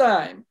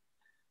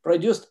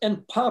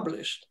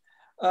published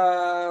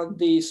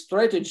the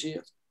strategy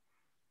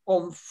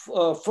of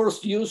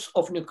first use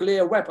of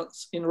nuclear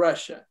weapons in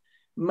Russia,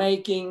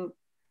 making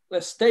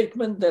a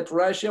statement that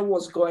Russia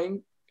was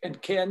going and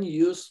can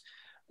use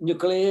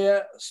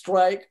nuclear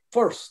strike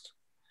first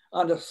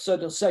under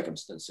certain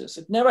circumstances.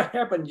 It never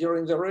happened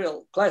during the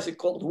real classic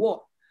Cold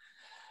War.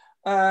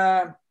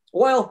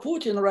 While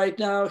Putin right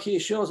now, he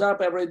shows up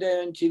every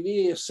day on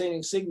TV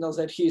sending signals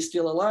that he's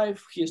still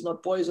alive. He's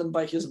not poisoned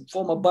by his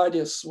former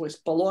buddies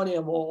with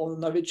polonium or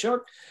Novichok,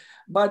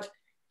 but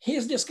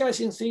he's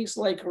discussing things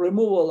like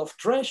removal of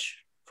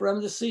trash from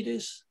the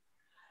cities,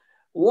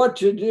 what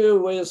to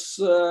do with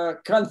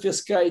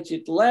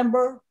confiscated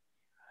lumber,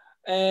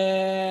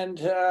 and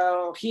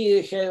he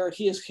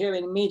is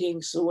having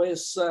meetings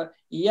with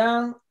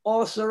young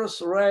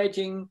authors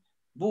writing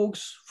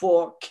books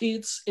for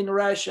kids in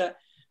Russia.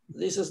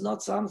 This is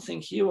not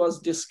something he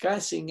was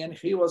discussing and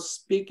he was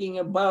speaking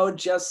about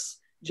just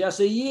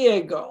a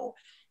year ago.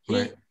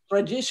 He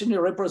traditionally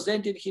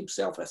represented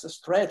himself as a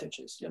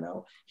strategist, you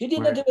know. He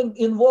didn't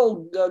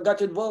even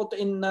got involved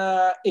in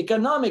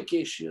economic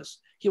issues.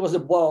 He was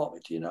above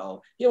it, you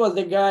know. He was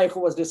the guy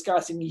who was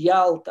discussing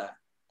Yalta.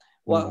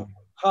 Well,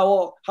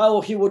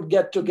 how he would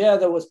get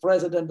together with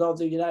President of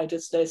the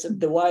United States and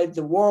divide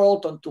the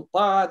world on two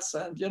parts,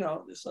 and you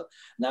know,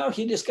 now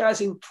he's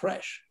discussing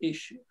trash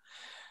issue.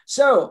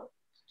 So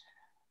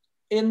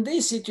in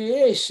this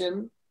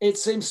situation, it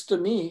seems to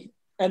me,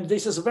 and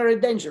this is a very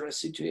dangerous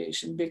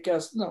situation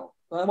because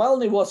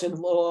Navalny was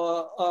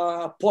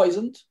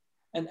poisoned,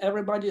 and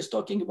everybody is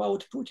talking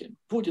about Putin.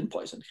 Putin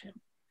poisoned him.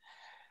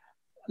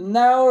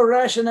 Now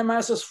Russia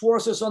amasses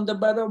forces on the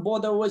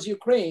border with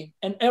Ukraine,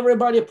 and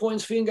everybody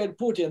points finger at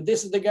Putin.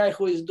 This is the guy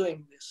who is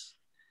doing this.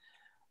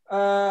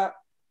 I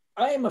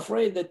am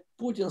afraid that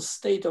Putin's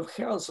state of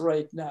health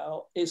right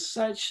now is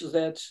such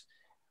that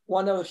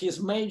one of his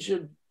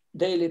major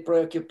daily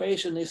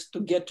preoccupation is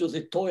to get to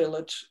the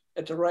toilet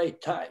at the right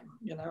time,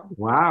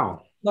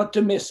 Wow. not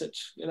to miss it.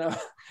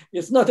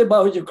 It's not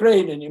about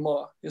Ukraine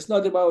anymore. It's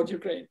not about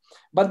Ukraine.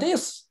 But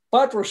this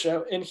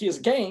Patrushev and his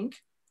gang,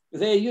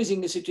 they're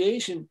using the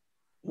situation,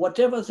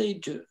 whatever they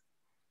do,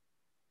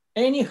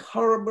 any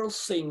horrible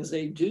things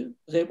they do,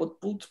 they would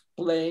put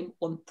blame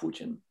on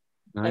Putin.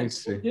 I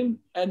see.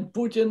 And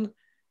Putin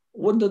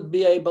wouldn't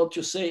be able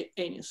to say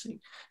anything.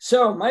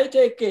 So my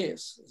take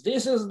is,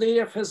 this is the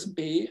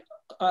FSB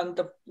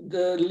under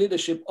the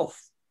leadership of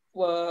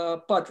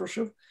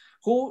Patrushev,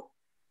 who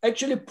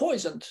actually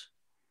poisoned.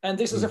 And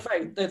this is a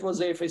fact, that was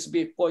the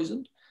FSB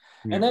poisoned.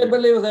 And I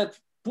believe that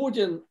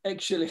Putin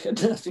actually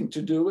had nothing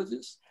to do with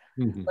this.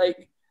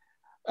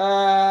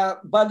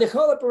 But the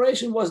whole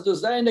operation was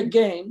designed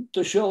again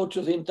to show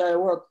to the entire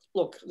world,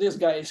 look, this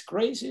guy is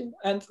crazy.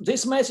 And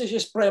this message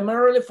is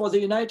primarily for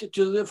the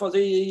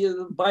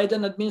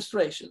Biden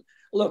administration.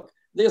 Look,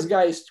 this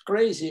guy is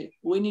crazy.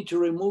 We need to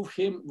remove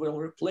him. We'll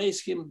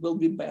replace him. We'll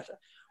be better.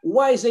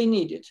 Why they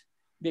need it?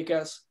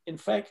 Because in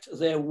fact,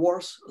 they're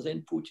worse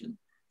than Putin.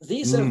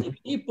 These are the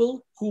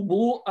people who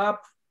blew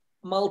up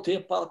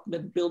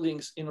multi-apartment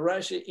buildings in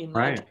Russia in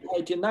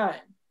 1999.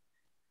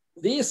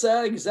 These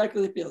are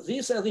exactly the people.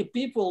 These are the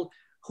people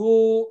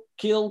who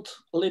killed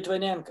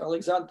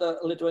Alexander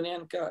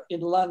Litvinenko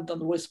in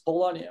London with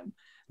polonium.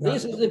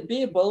 These are the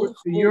people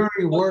who...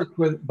 Yuri worked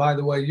with, by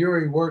the way,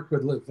 Yuri worked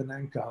with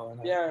Litvinenko.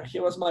 Yeah, he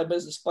was my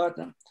business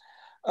partner.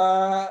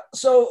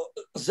 So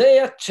they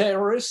are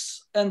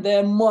terrorists and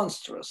they're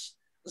monstrous.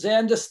 They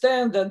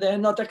understand that they're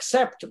not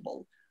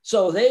acceptable.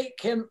 So their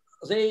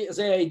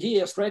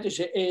idea,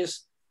 strategy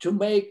is to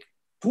make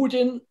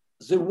Putin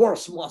the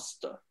worst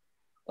monster.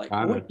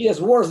 He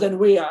is worse than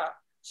we are.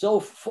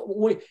 So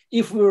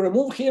if we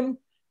remove him,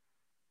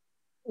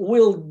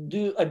 we'll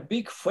do a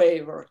big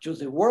favor to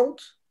the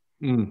world,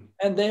 and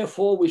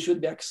therefore we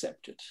should be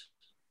accepted.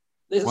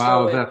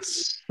 Wow,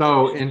 that's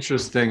so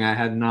interesting. I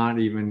had not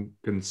even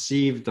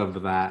conceived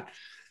of that.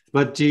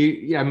 But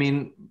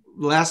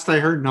last I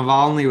heard,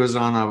 Navalny was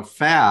on a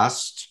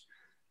fast,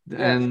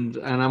 and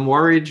I'm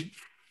worried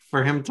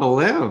for him to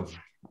live.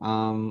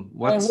 I'm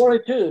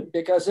worried too,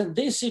 because in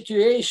this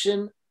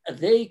situation,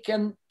 they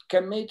can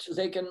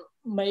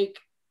make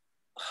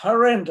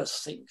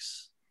horrendous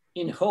things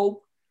in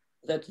hope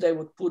that they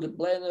would put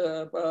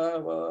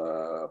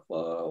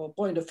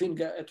point a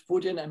finger at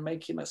Putin and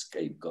make him a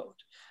scapegoat.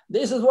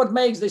 This is what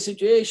makes the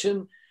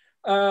situation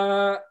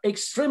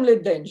extremely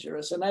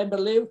dangerous. And I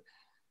believe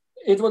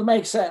it would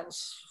make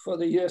sense for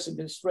the US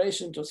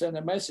administration to send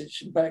a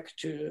message back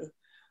to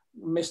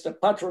Mr.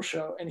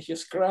 Patrushev and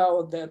his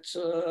crowd that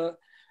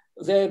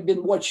they've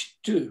been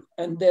watched too,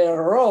 and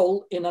their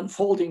role in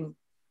unfolding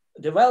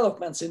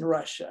developments in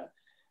Russia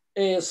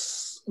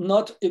is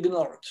not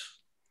ignored.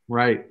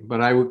 Right,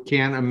 but I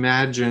can't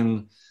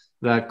imagine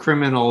that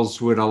criminals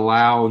would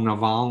allow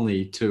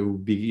Navalny to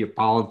be a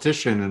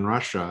politician in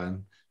Russia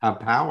and have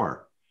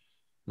power.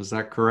 Is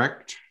that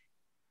correct?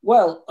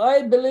 Well,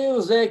 I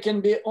believe there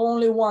can be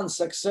only one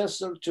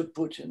successor to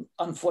Putin,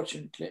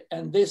 unfortunately,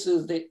 and this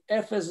is the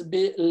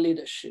FSB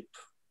leadership.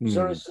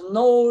 There is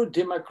no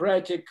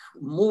democratic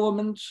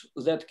movement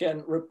that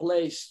can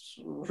replace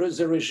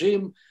the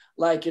regime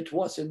like it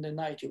was in the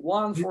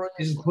 91, for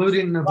instance.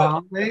 Including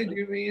Navalny, do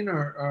you mean,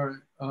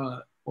 or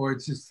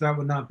it's just that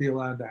would not be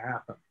allowed to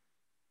happen?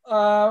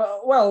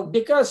 Well,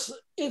 because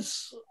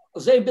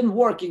they've been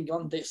working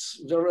on this.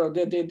 The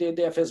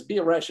FSB,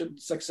 Russian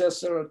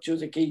successor to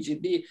the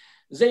KGB,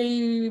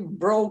 they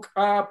broke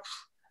up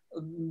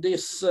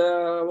this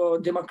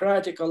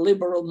democratic or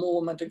liberal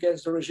movement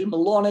against the regime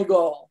long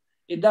ago.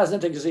 It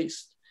doesn't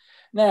exist.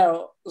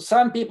 Now,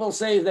 some people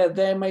say that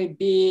they may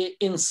be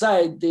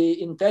inside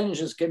the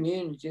intelligence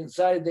community,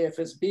 inside the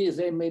FSB,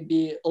 they may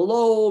be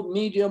low,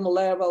 medium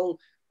level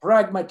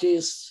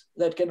pragmatists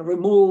that can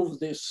remove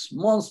these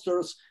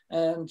monsters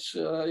and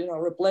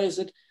replace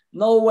it.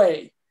 No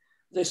way.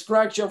 The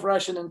structure of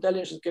Russian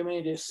intelligence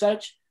community is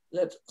such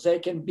that there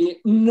can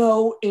be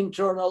no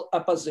internal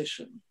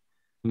opposition.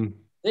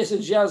 This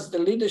is just the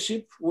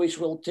leadership which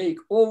will take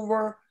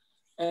over,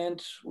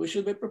 and we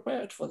should be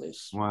prepared for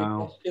this.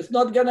 Wow. It's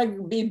not going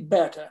to be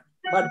better,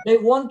 but they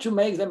want to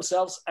make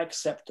themselves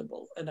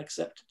acceptable and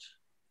accepted.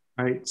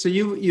 Right. So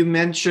you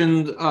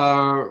mentioned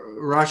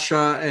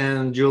Russia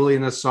and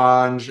Julian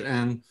Assange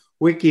and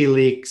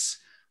WikiLeaks.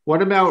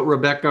 What about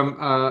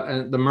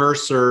Rebecca, the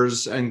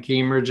Mercers and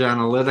Cambridge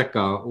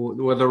Analytica?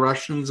 Were the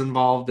Russians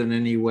involved in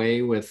any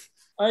way with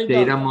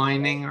data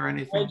mining or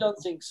anything? I don't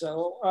think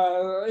so.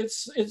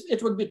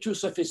 It would be too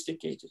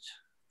sophisticated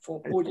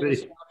for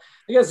Putin.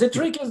 Because the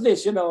trick is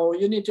this,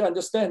 you need to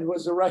understand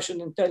with the Russian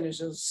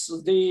intelligence,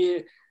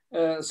 the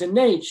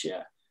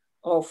nature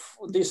of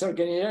this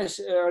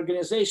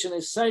organization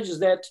is such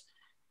that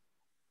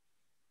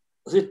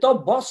the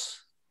top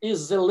boss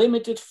is the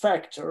limited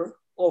factor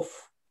of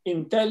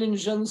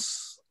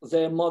intelligence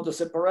their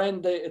modus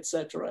operandi,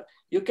 etc.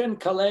 You can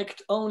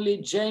collect only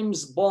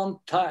James Bond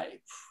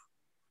type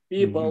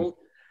people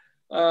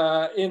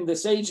in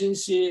this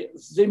agency,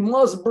 the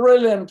most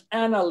brilliant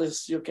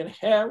analysts you can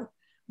have.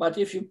 But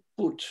if you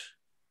put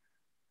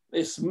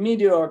this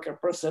mediocre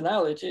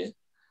personality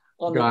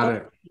on the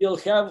top, you'll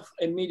have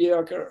a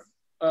mediocre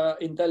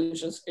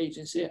intelligence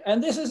agency.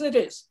 And this is it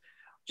is.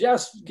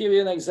 Just give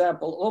you an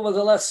example. Over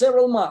the last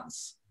several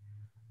months,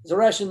 the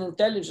Russian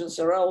intelligence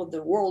around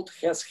the world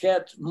has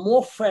had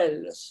more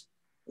failures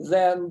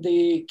than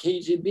the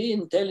KGB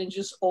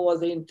intelligence over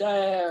the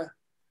entire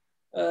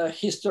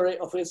history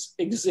of its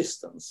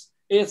existence.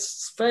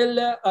 It's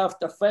failure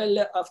after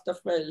failure after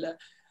failure.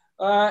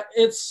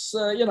 It's,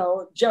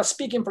 just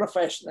speaking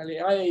professionally,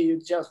 I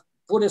just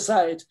put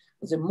aside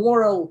the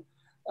moral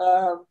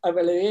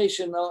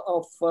evaluation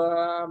of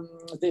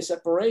this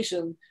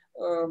operation,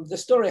 the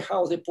story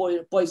how they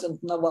poisoned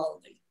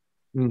Navalny.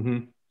 Mm-hmm.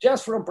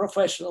 Just from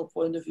professional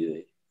point of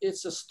view,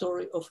 it's a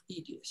story of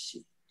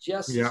idiocy.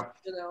 Just,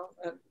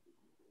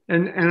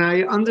 And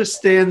I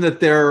understand that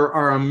there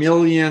are 1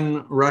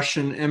 million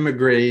Russian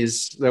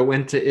immigrants that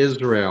went to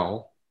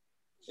Israel.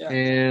 Yeah.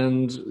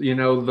 And,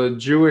 the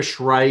Jewish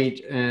right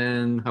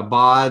and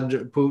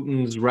Chabad,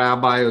 Putin's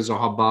rabbi is a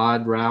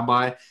Chabad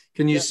rabbi.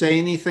 Can you say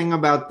anything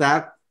about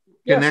that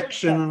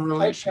connection and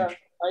relationship?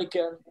 I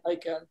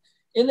can.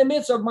 In the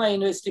midst of my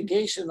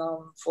investigation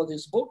for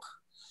this book,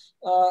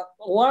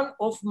 one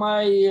of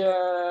my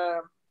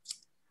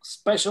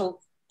special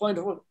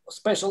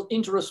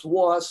interest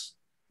was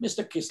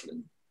Mr.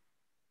 Kislin.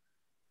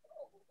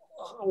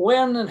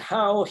 When and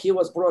how he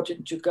was brought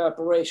into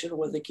cooperation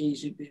with the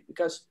KGB,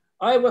 because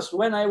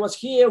when I was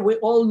here, we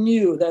all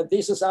knew that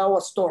this is our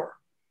store.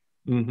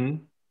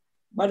 Mm-hmm.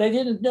 But I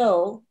didn't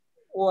know,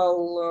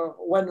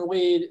 when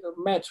we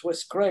met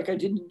with Craig, I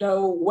didn't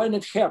know when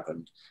it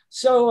happened.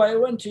 So I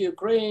went to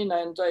Ukraine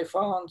and I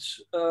found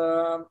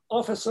an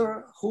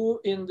officer who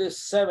in the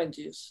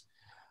 70s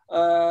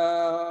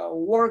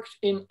worked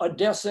in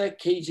Odessa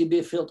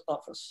KGB field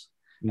office.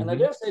 Mm-hmm. And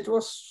Odessa, it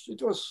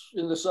was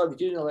in the Soviet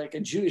Union like a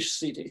Jewish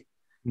city.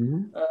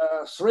 Mm-hmm.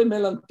 3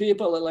 million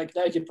people, like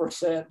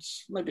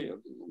 90%, maybe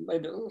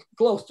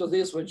close to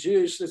this were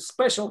Jewish. It's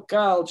special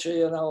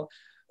culture,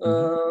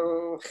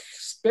 mm-hmm.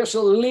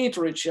 Special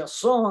literature,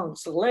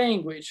 songs,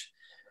 language.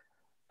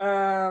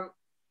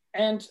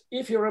 And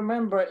if you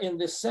remember, in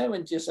the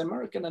 70s,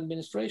 American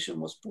administration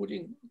was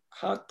putting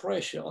hard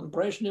pressure on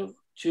Brezhnev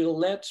to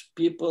let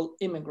people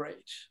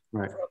immigrate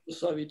from the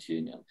Soviet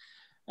Union.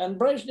 And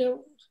Brezhnev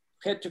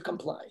had to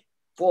comply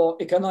for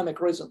economic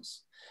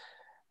reasons.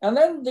 And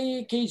then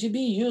the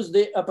KGB used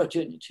the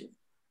opportunity.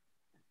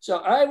 So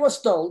I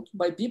was told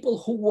by people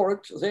who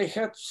worked, they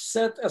had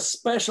set a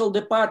special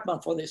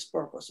department for these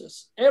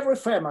purposes. Every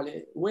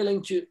family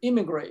willing to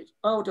immigrate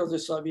out of the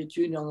Soviet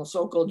Union on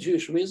so-called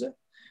Jewish visa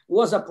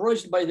was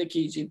approached by the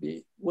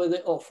KGB with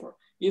the offer.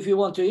 If you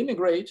want to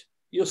immigrate,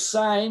 you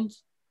signed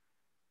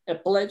a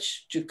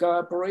pledge to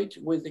cooperate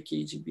with the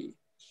KGB.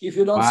 If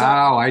you don't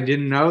sign, I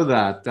didn't know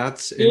that.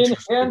 That's interesting.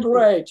 In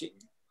handwriting.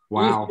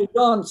 Wow. If you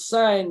don't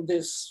sign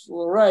this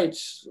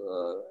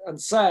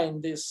and sign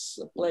this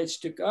pledge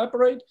to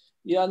cooperate,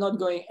 you are not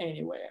going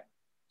anywhere.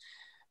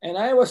 And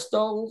I was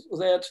told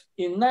that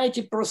in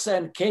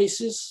 90%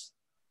 cases,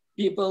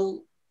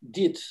 people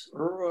did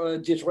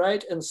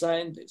right and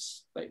signed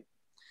this paper.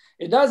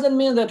 It doesn't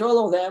mean that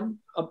all of them,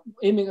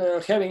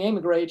 having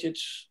immigrated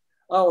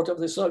out of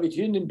the Soviet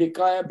Union,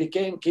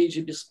 became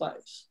KGB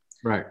spies.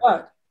 Right.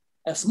 But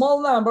a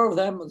small number of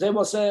them, there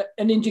was an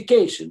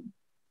indication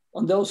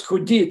on those who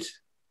did.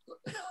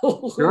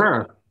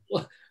 Sure.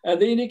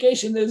 And the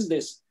indication is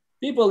this: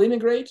 people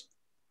immigrate,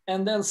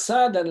 and then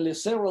suddenly,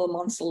 several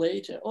months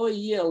later or a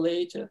year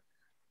later,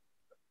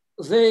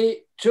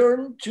 they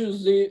turn to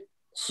the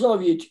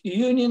Soviet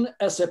Union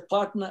as a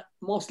partner,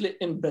 mostly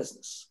in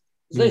business.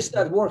 They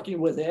start working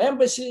with the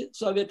embassy,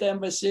 Soviet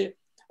embassy,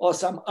 or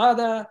some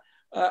other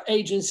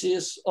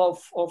agencies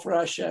of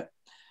Russia.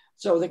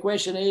 So the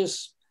question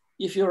is,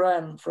 if you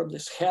run from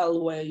this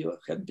hell where you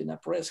have been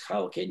oppressed,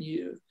 how can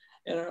you,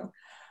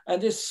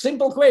 and this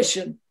simple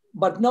question,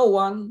 but no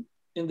one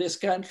in this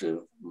country,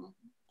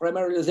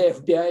 primarily the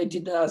FBI,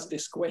 didn't ask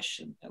this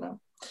question,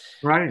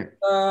 Right.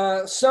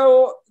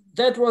 So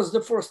that was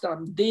the first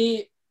time.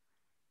 The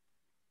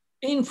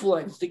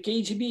influence, the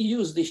KGB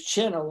used this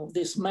channel of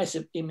this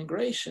massive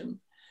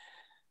immigration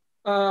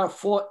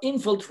for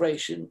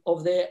infiltration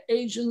of their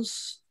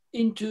agents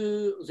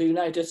into the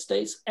United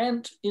States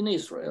and in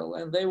Israel.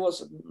 And there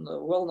was a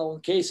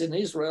well-known case in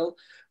Israel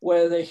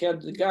where they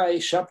had the guy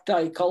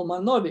Shabtai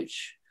Kalmanovich,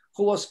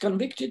 who was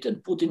convicted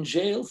and put in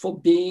jail for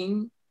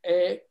being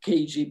a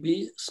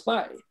KGB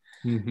spy.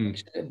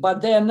 Mm-hmm.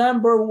 But their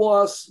number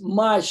was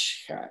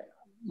much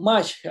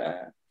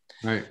higher.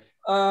 Right.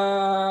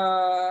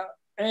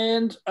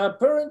 And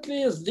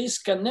apparently these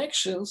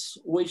connections,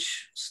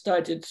 which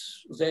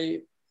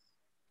they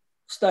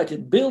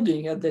started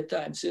building at the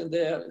time, in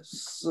the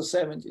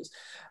 70s,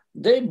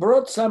 they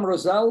brought some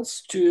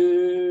results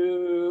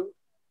to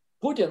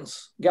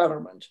Putin's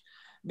government.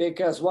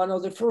 because one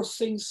of the first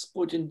things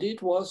Putin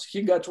did was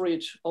he got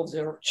rid of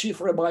the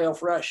chief rabbi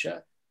of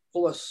Russia,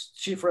 who was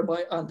chief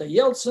rabbi under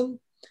Yeltsin.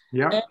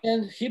 Yeah.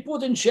 And he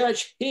put in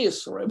charge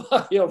his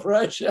rabbi of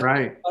Russia,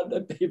 right.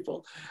 other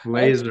people.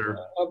 Laser.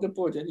 Of the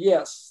Putin.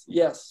 Yes,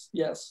 yes,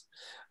 yes.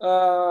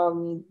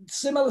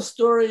 Similar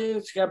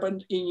stories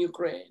happened in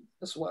Ukraine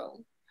as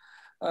well.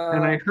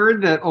 And I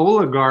heard that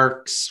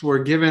oligarchs were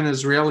given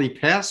Israeli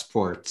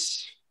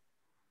passports.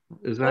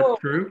 Is that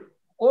true?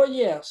 Oh,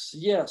 yes,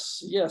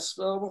 yes, yes,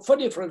 for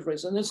different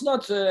reasons. It's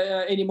not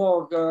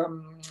anymore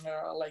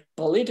like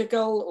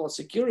political or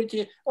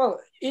security. Well,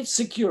 it's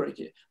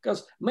security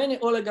because many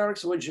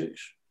oligarchs were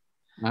Jewish.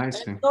 I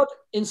see.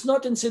 It's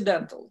not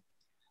incidental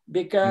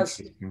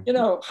because, you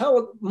know,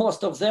 how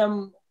most of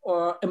them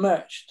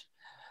emerged.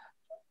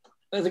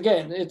 And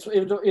again,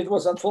 it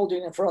was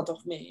unfolding in front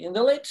of me. In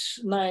the late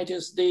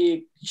 90s,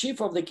 the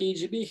chief of the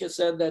KGB, he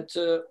said that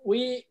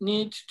we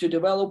need to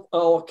develop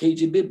our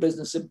KGB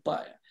business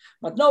empire.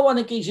 But no one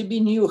in KGB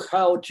knew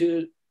how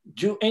to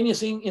do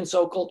anything in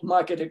so-called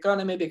market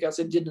economy because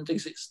it didn't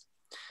exist.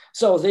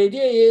 So the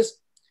idea is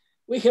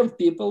we have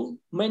people,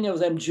 many of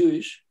them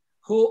Jewish,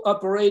 who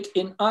operate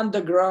in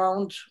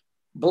underground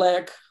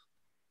black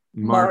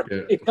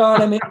market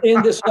economy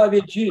in the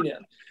Soviet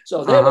Union.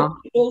 So they were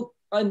people,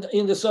 and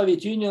in the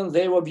Soviet Union,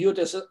 they were viewed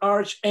as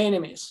arch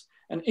enemies.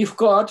 And if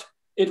caught,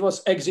 it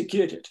was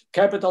executed,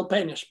 capital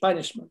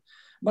punishment.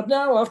 But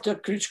now after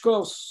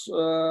Kryuchkov's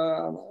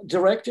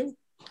directive,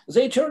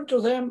 they turned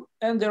to them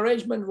and the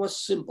arrangement was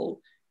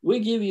simple. We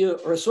give you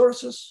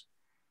resources,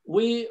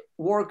 we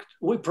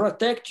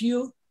protect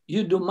you,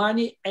 you do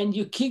money and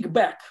you kick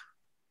back.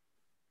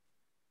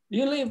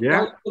 You live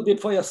a little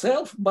bit for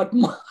yourself, but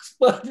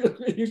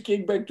you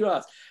kick back to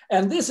us.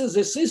 And this is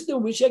a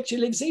system which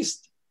actually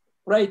exists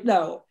right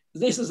now.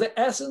 This is the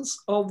essence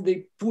of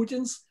the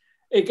Putin's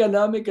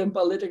economic and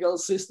political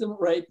system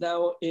right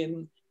now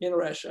in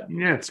Russia.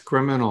 Yeah, it's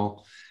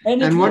criminal.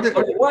 And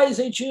why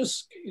they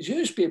choose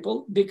Jewish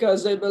people?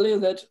 Because they believe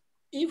that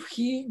if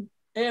he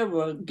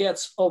ever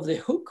gets off the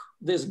hook,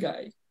 this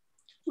guy,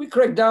 we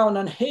crack down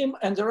on him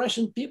and the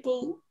Russian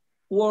people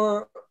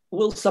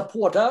will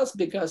support us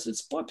because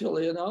it's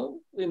popular, you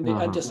know, in the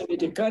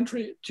anti-Semitic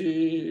country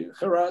to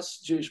harass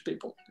Jewish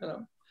people, you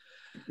know.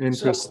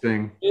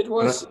 Interesting. So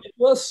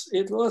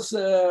it was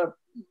a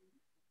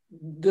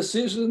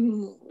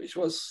decision which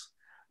was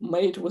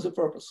made with a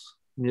purpose.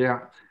 Yeah.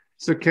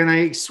 So can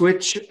I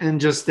switch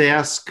and just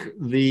ask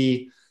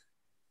the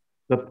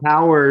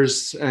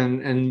powers,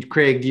 and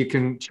Craig, you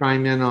can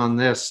chime in on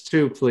this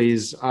too,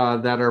 please,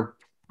 that are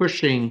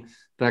pushing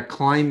that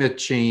climate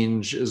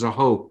change is a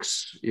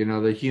hoax, you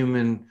know, the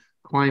human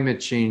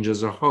climate change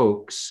is a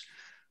hoax.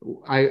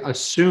 I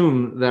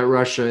assume that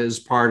Russia is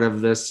part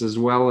of this, as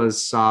well as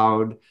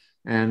Saud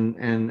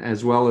and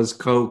as well as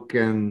Coke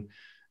and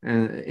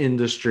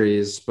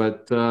industries.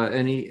 But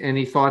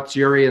any thoughts,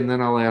 Yuri, and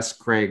then I'll ask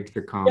Craig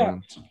to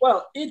comment. Yeah.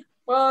 Well,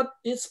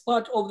 it's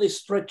part of the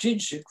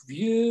strategic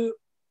view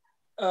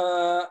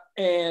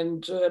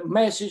and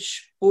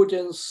message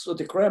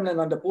the Kremlin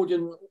under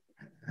Putin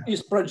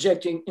is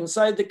projecting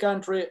inside the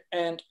country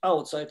and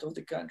outside of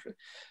the country.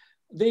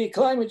 The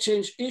climate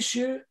change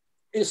issue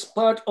is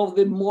part of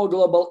the more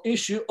global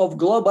issue of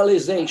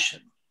globalization.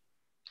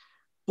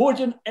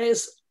 Putin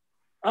is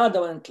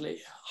adamantly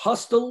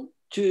hostile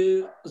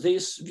to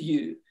this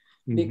view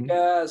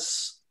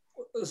because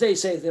they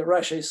say that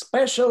Russia is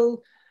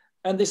special,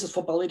 and this is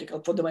for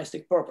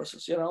domestic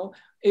purposes, you know.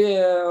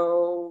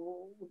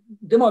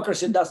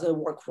 Democracy doesn't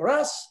work for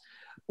us.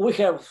 We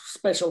have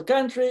special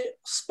country,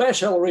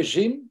 special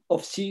regime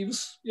of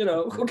thieves, you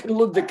know, who can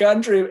loot the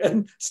country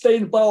and stay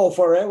in power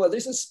forever.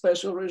 This is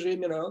special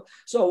regime, you know.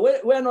 So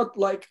we're not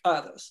like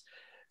others.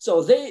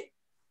 So they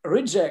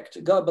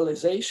reject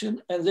globalization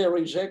and they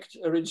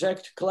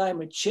reject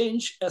climate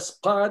change as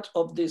part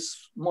of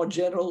this more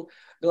general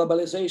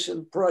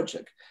globalization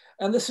project.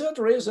 And the third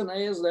reason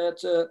is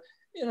that,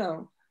 you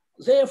know,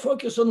 they are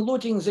focused on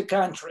looting the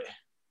country.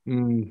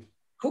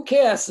 Who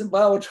cares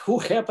about who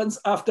happens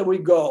after we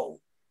go?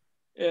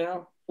 You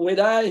know, we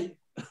die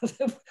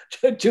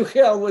to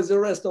hell with the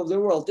rest of the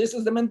world. This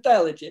is the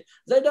mentality.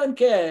 They don't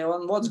care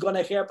on what's going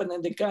to happen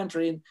in the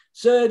country in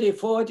 30,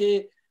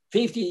 40,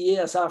 50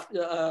 years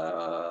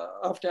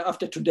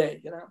after today,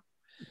 you know.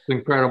 It's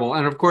incredible.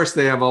 And of course,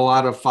 they have a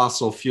lot of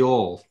fossil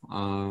fuel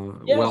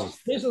wealth.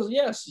 This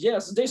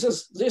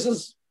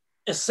is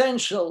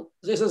essential.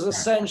 This is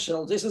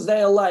essential. This is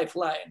their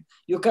lifeline.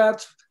 You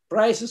cut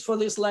prices for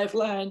this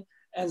lifeline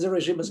and the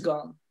regime is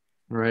gone.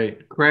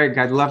 Right. Craig,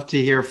 I'd love to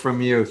hear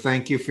from you.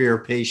 Thank you for your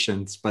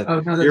patience, but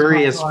no,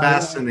 Yuri is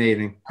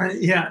fascinating.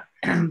 Yeah.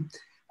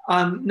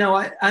 No,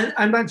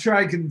 I'm not sure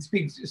I can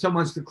speak so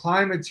much to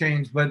climate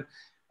change, but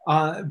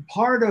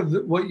part of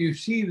what you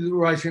see the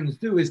Russians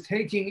do is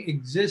taking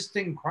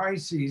existing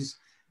crises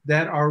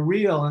that are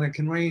real, and it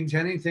can range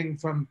anything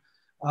from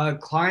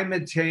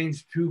climate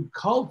change to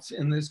cults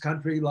in this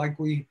country like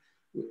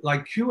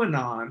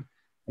QAnon.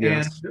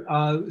 Yes.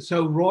 And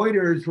so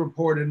Reuters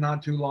reported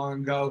not too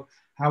long ago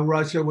how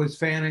Russia was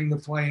fanning the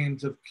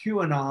flames of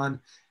QAnon.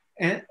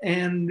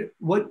 And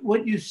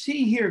what you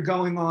see here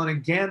going on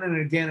again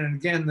and again and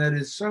again that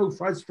is so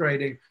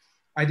frustrating,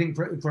 I think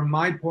from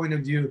my point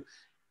of view,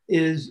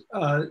 is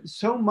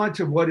so much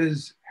of what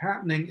is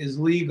happening is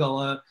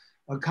legal.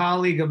 A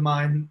colleague of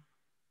mine,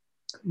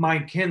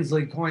 Mike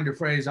Kinsley, coined a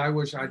phrase, I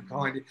wish I'd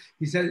coined it.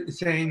 He said,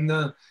 saying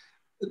the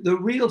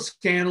real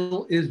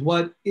scandal is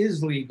what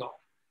is legal.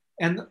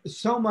 And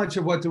so much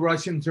of what the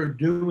Russians are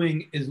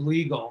doing is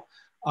legal.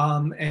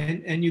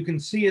 And you can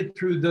see it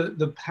through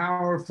the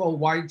powerful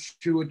white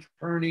shoe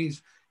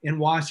attorneys in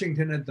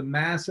Washington at the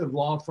massive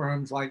law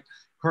firms like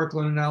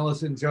Kirkland and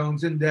Ellis and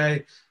Jones and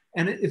Day.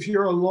 And if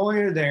you're a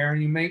lawyer there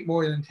and you make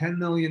more than $10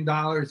 million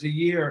a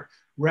year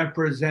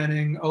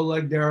representing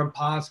Oleg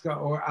Deripaska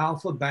or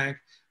Alfa Bank,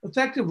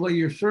 effectively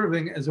you're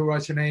serving as a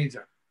Russian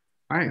agent.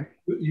 Right.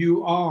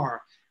 You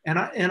are. And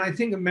I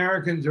think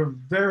Americans are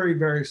very,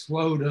 very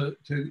slow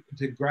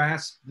to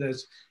grasp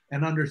this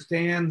and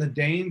understand the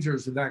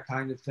dangers of that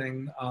kind of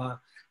thing.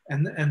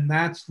 And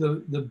that's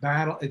the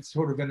battle. It's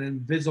sort of an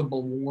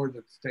invisible war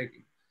that's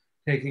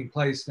taking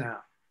place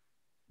now.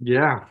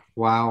 Yeah.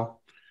 Wow.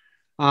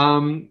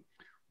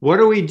 What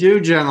do we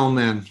do,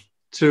 gentlemen,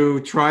 to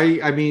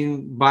try? I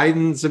mean,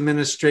 Biden's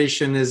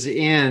administration is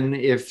in.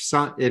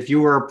 If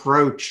you were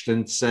approached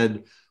and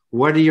said,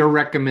 what are your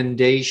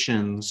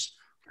recommendations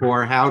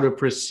for how to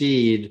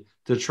proceed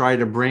to try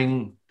to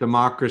bring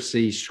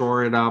democracy,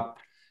 shore it up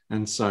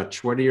and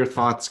such? What are your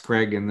thoughts,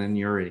 Craig, and then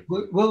Yuri?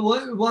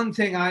 Well, one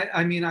thing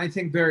I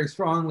think very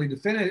strongly to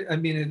finish,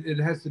 it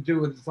has to do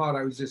with the thought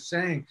I was just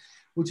saying,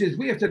 which is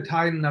we have to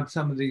tighten up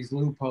some of these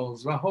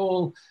loopholes. The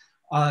whole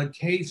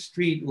K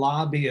Street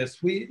lobbyists,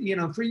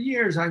 for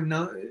years I've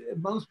known,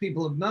 most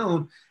people have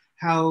known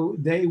how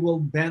they will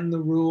bend the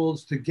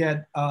rules to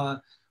get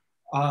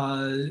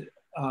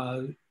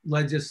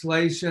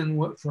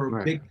legislation for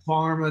right. big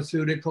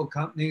pharmaceutical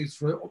companies,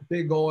 for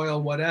big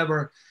oil,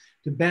 whatever,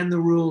 to bend the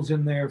rules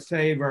in their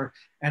favor.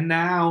 And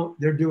now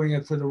they're doing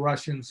it for the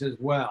Russians as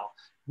well.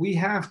 We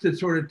have to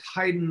sort of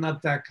tighten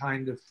up that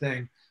kind of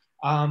thing.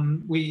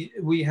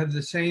 We have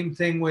the same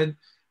thing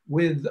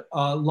with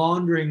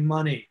laundering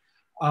money.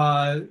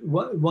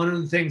 One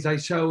of the things I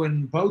show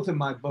in both of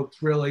my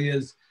books really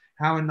is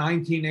how in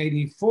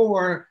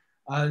 1984,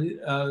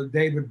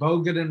 David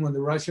Bogadin, when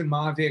the Russian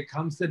mafia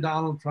comes to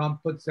Donald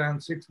Trump, puts down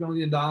 $6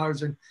 million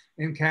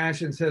in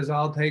cash and says,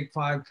 I'll take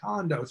 5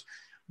 condos.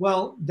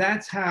 Well,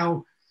 that's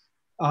how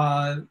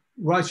illicit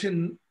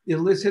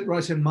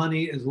Russian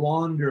money is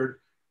laundered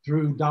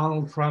through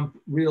Donald Trump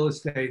real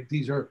estate.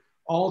 These are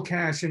all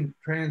cash in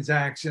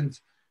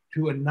transactions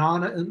to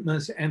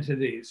anonymous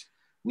entities.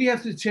 We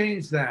have to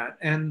change that.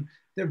 And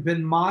there have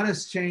been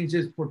modest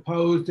changes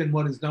proposed in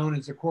what is known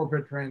as the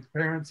Corporate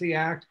Transparency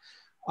Act.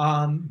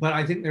 But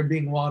I think they're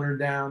being watered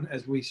down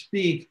as we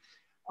speak.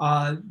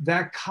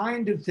 That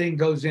kind of thing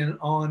goes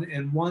on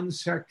in one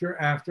sector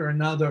after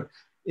another.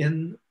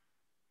 In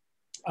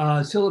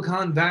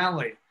Silicon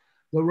Valley,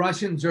 the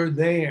Russians are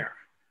there.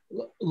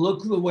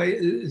 Look the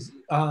way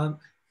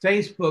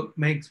Facebook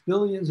makes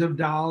billions of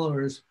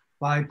dollars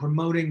by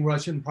promoting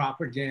Russian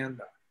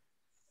propaganda.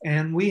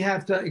 And we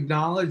have to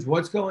acknowledge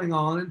what's going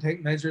on and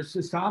take measures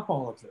to stop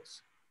all of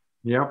this.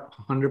 Yep,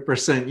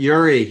 100%.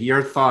 Yuri,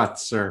 your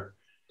thoughts, sir?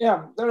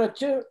 Yeah, there are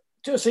two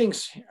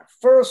things here.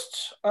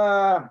 First,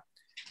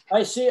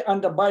 I see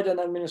under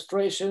Biden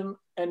administration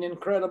an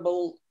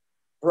incredible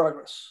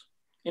progress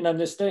in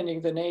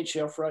understanding the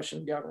nature of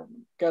Russian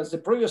government, because the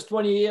previous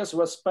 20 years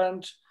was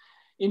spent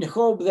in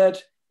hope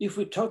that if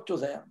we talk to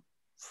them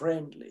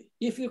friendly,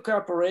 if you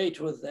cooperate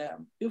with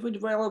them, if we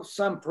develop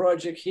some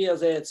project here,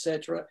 there,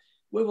 etc.,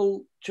 we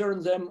will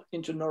turn them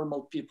into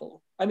normal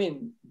people. I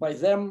mean, by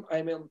them,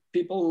 I mean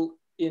people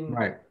in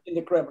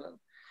the Kremlin.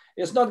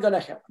 It's not going to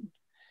happen.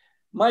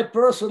 My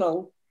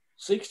personal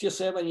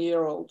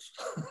 67-year-old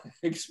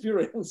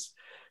experience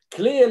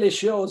clearly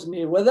shows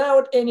me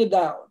without any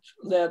doubt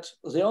that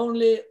the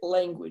only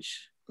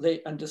language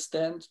they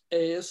understand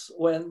is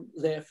when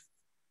they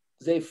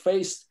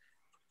face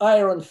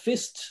iron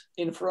fist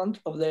in front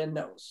of their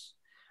nose.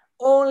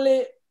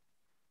 Only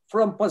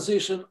from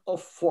position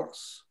of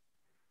force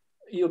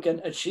you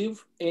can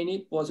achieve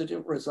any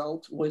positive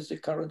result with the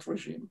current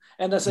regime.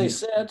 And as I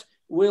said,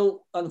 we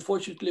will have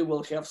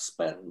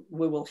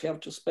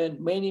to spend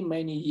many,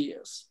 many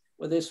years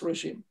with this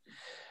regime.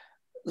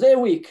 They're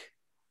weak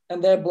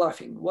and they're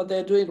bluffing. What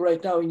they're doing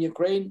right now in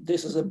Ukraine,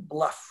 this is a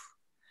bluff.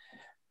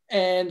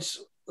 And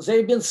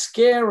they've been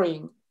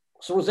scaring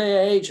through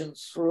their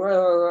agents,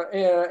 through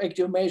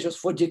active measures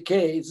for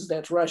decades,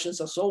 that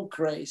Russians are so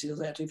crazy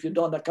that if you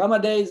don't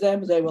accommodate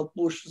them, they will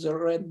push the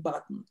red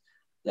button.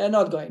 They're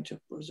not going to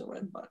push the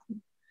red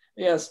button.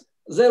 Yes,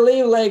 they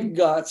live like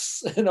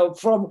gods,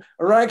 from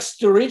rags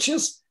to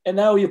riches, and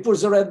now you push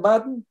the red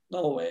button?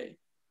 No way.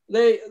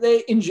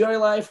 They enjoy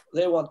life.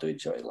 They want to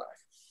enjoy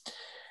life.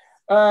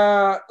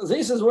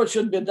 This is what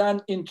should be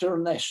done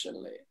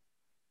internationally.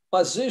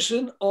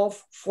 Position of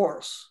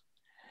force.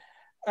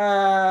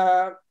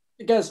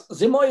 Because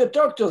the more you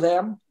talk to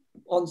them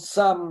on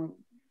some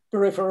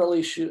peripheral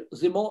issue,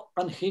 the more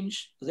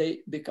unhinged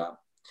they become.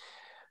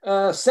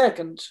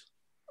 Second,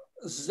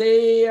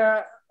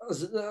 the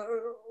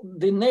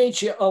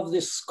nature of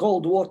this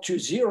Cold War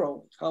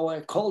 2.0, how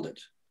I called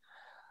it,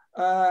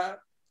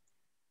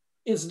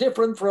 is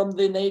different from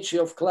the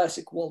nature of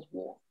classic World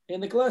War.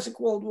 In the classic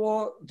World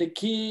War, the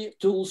key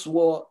tools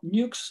were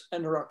nukes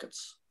and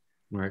rockets,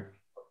 right,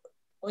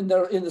 in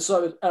the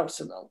Soviet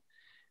arsenal.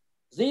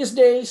 These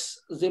days,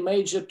 the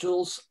major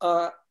tools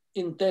are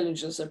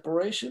intelligence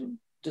operation,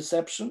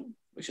 deception,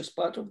 which is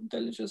part of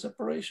intelligence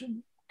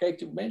operation,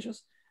 corrective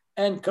measures,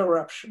 and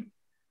corruption.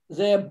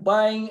 They're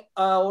buying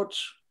out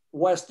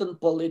Western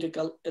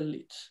political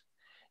elite.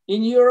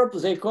 In Europe,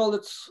 they call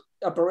it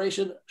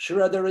Operation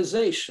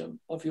Schroederization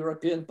of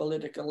European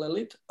political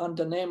elite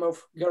under the name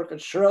of Gerhard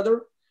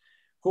Schroeder,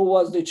 who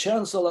was the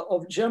Chancellor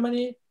of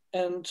Germany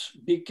and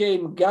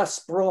became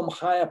Gazprom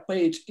higher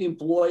paid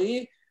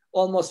employee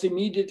almost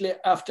immediately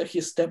after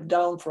he stepped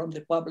down from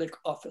the public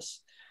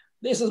office.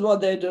 This is what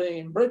they're doing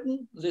in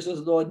Britain. This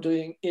is what they're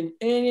doing in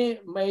any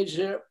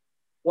major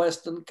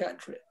Western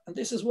country. And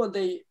this is what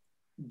they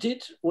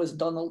did with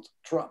Donald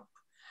Trump.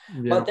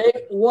 yeah. But they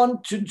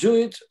want to do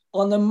it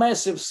on a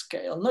massive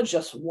scale, not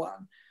just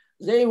one.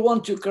 They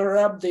want to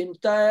corrupt the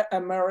entire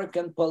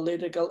American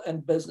political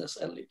and business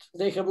elite.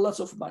 They have lots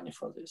of money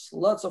for this,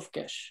 lots of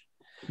cash.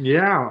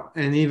 Yeah,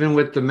 and even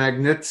with the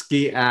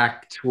Magnitsky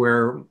Act,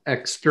 where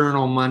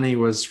external money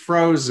was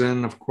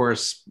frozen, of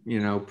course,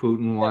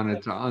 Putin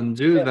wanted to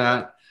undo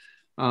that.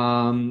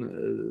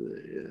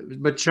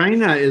 But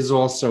China is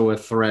also a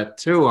threat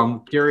too.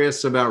 I'm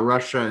curious about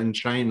Russia and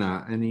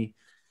China.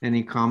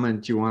 Any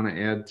comment you want to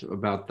add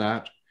about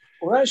that?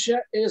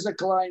 Russia is a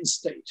client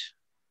state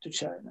to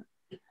China.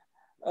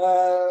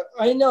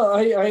 I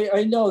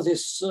know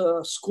this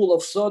school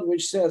of thought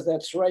which says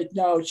that right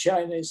now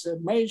China is a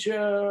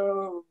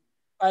major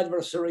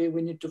adversary.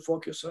 We need to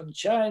focus on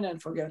China and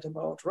forget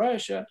about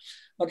Russia.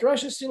 But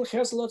Russia still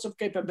has lots of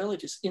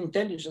capabilities,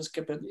 intelligence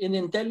capabilities. In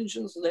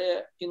intelligence,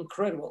 they're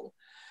incredible.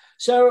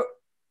 So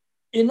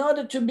in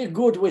order to be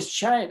good with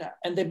China,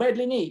 and they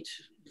badly need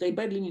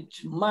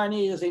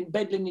money, they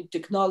badly need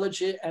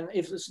technology, and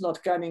if it's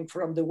not coming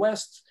from the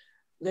West,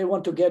 they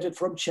want to get it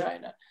from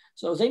China.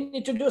 So they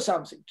need to do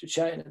something to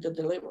China to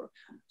deliver.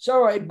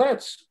 So I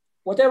bet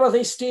whatever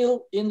they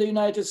steal in the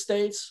United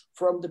States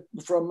from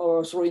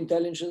through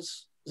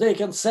intelligence, they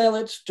can sell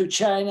it to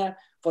China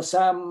for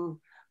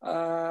some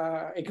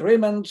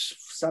agreement,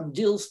 some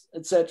deals,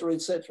 etc.,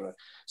 etc.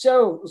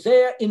 So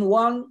they're in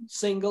one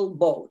single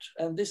boat,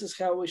 and this is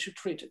how we should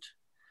treat it.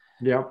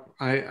 Yep,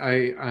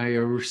 I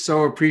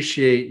so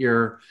appreciate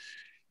your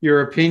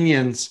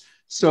opinions.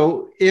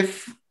 So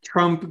if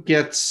Trump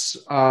gets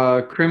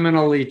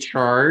criminally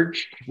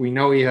charged, we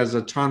know he has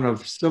a ton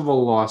of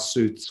civil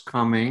lawsuits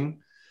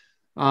coming.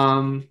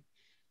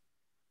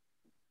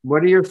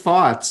 What are your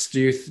thoughts? Do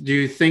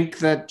you think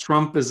that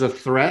Trump is a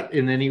threat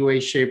in any way,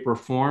 shape, or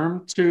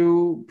form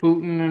to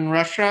Putin and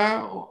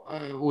Russia?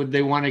 Would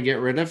they want to get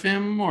rid of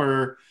him,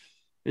 or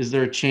is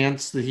there a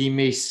chance that he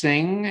may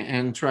sing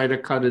and try to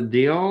cut a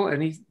deal?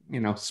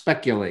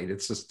 Speculate.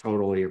 It's just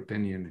totally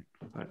opinion.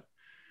 But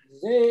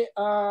they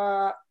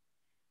are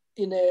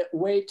in a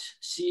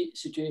wait-see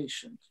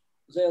situation.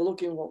 They're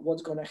looking at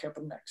what's going to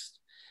happen next.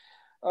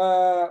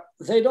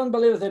 They don't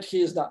believe that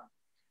he is done.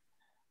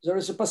 There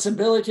is a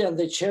possibility, and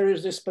they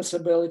cherish this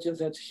possibility,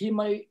 that he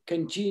may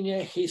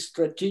continue his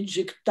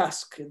strategic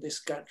task in this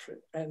country.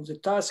 And the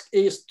task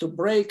is to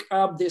break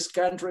up this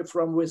country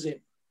from within.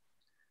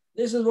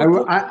 This is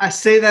what I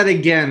say that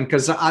again,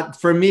 because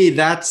for me,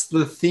 that's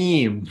the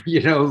theme.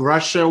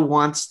 Russia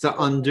wants to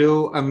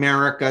undo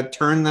America,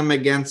 turn them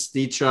against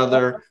each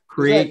other,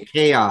 create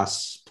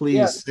chaos.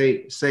 Please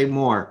say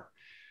more.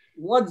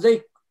 What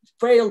they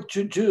failed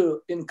to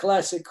do in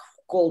classic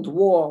Cold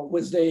War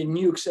with their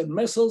nukes and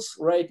missiles,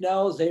 right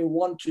now they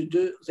want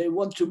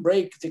to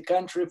break the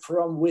country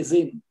from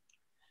within.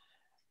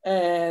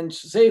 And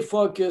they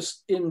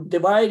focus in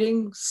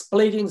dividing,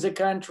 splitting the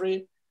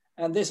country.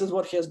 And this is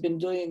what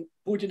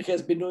Putin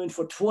has been doing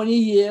for 20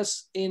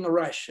 years in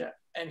Russia,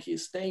 and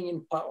he's staying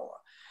in power.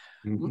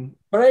 Mm-hmm.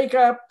 Break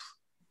up,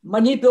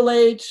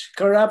 manipulate,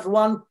 corrupt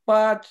one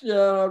part,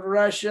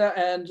 Russia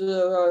and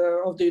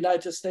of the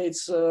United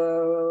States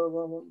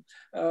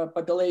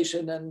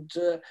population, and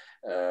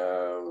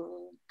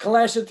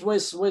clash it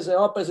with the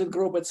opposite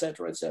group,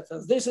 etc.,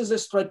 etc. This is a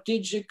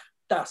strategic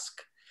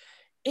task.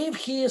 If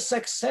he is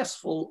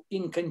successful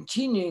in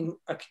continuing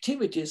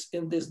activities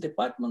in this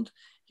department,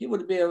 he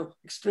would be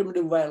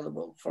extremely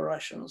valuable for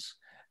Russians,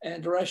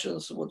 and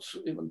Russians would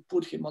even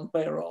put him on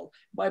payroll.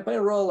 By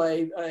payroll,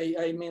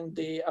 I mean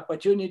the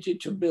opportunity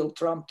to build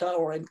Trump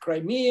Tower in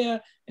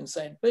Crimea, in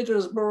St.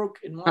 Petersburg,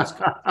 in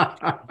Moscow.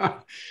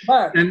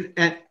 But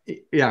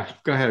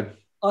go ahead.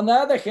 On the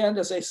other hand,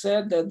 as I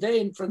said, that they're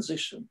in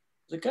transition.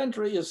 The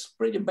country is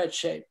pretty bad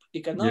shape.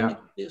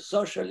 Economically,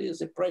 socially,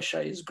 the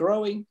pressure is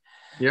growing.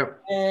 Yep.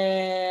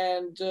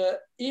 And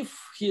if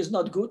he is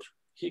not good,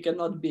 he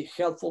cannot be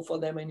helpful for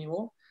them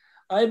anymore.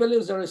 I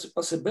believe there is a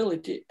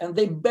possibility, and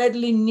they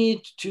badly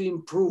need to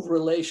improve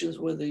relations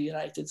with the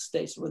United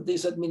States, with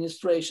this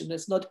administration.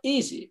 It's not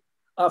easy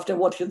after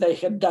what they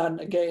had done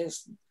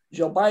against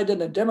Joe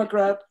Biden and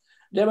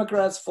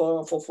Democrats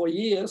for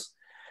years.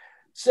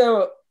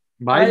 So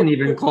Biden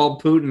even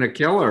called Putin a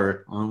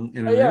killer in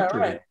an interview.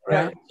 Right.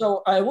 Yeah.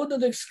 So I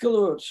wouldn't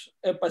exclude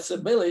a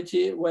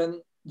possibility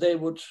when they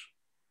would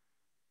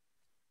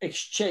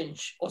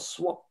exchange or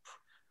swap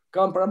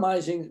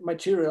compromising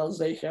materials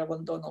they have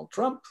on Donald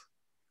Trump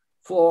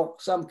for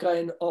some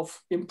kind of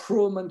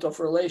improvement of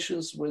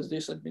relations with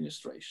this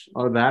administration.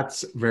 Oh,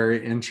 that's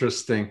very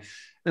interesting.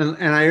 And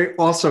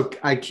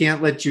I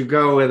can't let you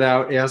go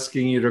without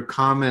asking you to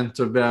comment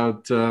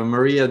about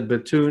Maria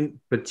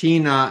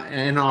Butina,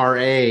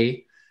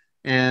 NRA,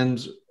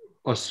 and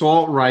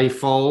assault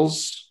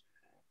rifles.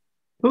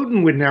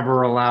 Putin would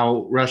never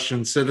allow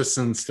Russian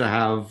citizens to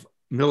have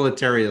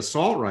military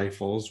assault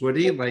rifles, would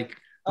he? Like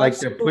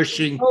they're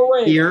pushing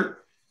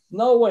here?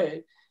 No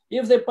way.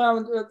 If they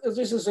found,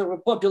 this is a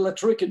popular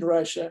trick in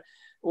Russia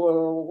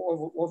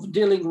of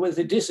dealing with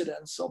the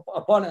dissidents, or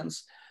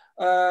opponents.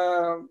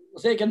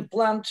 They can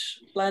plant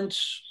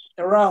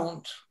a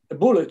round, a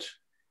bullet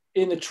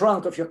in the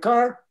trunk of your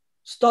car,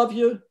 stop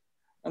you,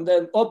 and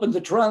then open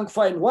the trunk,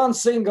 find one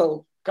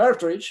single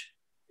cartridge,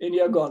 and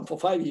you're gone for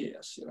 5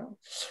 years.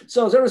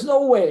 So there is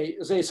no way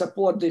they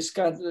support this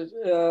concept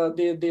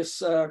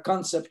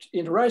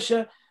in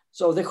Russia.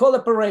 So the whole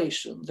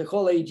operation, the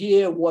whole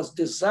idea was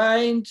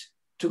designed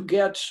to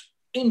get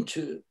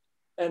into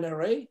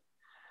NRA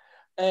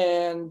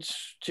and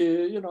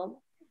to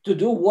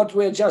do what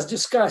we're just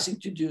discussing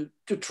to do,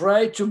 to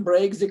try to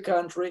break the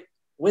country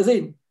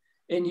within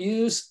and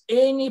use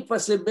any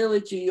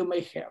possibility you may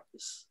have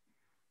this.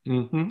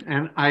 Mm-hmm.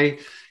 And I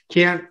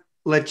can't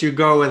let you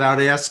go without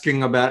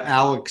asking about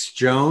Alex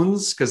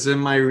Jones, because in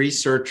my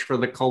research for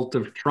the Cult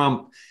of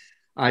Trump,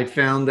 I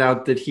found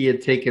out that he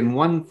had taken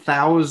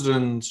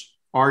 1,000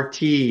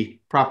 RT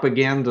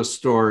propaganda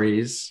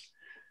stories,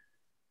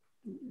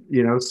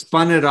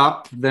 spun it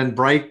up, then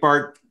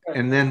Breitbart,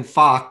 and then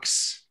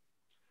Fox.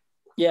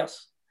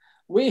 Yes,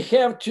 we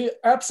have to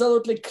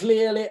absolutely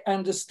clearly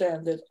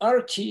understand that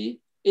RT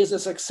is a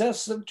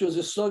successor to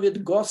the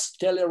Soviet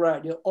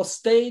Gosteleradyo, or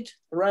State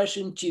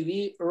Russian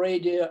TV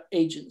radio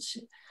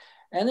agency.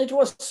 And it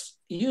was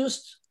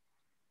used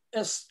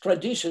as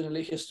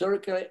traditionally,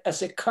 historically,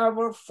 as a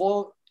cover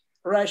for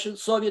Russian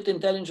Soviet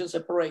intelligence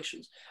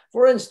operations.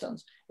 For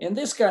instance, in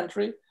this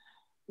country,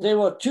 there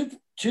were two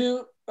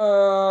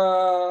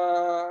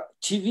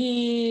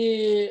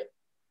TV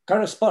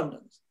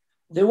correspondents.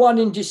 The one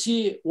in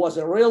DC was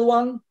a real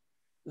one.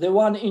 The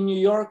one in New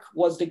York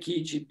was the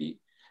KGB.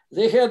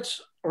 They had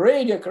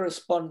radio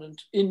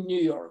correspondent in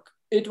New York.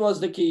 It was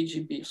the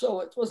KGB.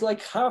 So it was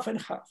like half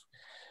and half.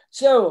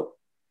 So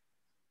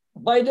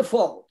by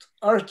default,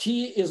 RT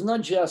is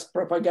not just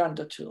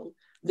propaganda tool.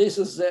 This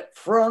is the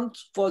front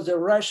for the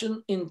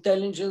Russian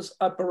intelligence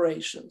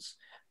operations,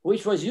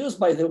 which was used,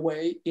 by the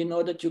way, in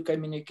order to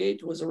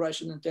communicate with the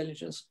Russian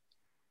intelligence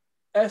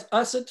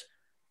asset,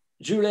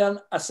 Julian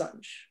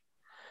Assange.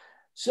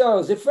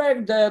 So the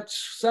fact that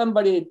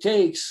somebody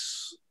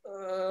takes...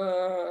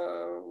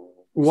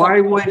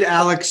 Why would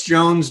Alex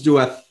Jones do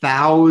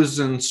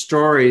 1,000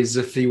 stories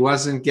if he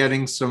wasn't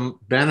getting some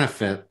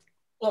benefit?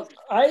 Look,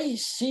 I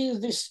see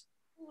this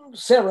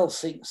several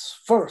things.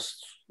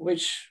 First,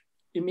 which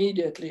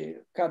immediately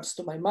comes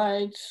to my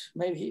mind,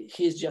 maybe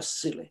he's just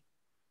silly.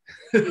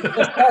 He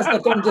just does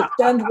not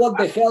understand what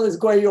the hell is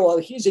going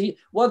on. He's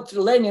what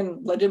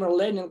Vladimir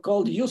Lenin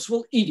called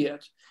useful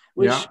idiot,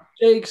 which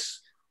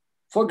takes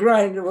for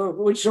granted,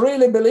 which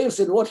really believes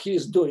in what he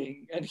is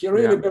doing. And he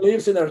really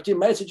believes in RT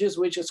messages,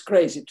 which is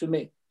crazy to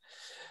me.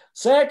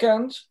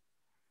 Second,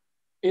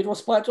 it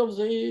was part of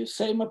the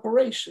same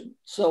operation.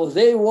 So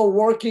they were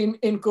working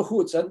in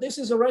cahoots. And this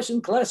is a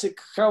Russian classic,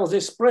 how they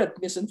spread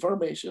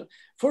misinformation.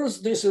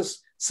 First, this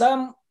is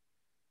some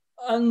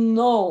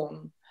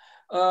unknown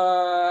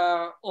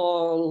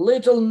or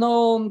little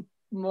known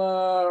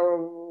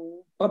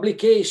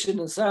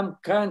publication in some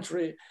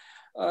country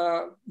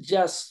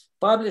just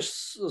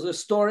publishes the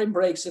story,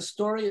 breaks the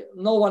story.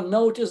 No one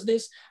noticed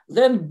this.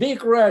 Then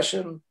big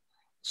Russian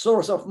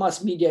source of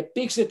mass media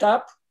picks it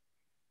up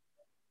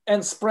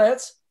and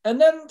spreads.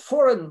 And then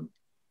foreign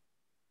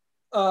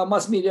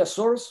mass media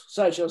source,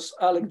 such as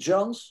Alex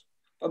Jones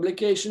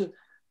publication,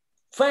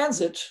 fans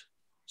it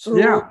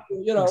through,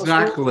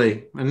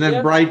 exactly. Through, and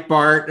then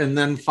Breitbart and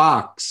then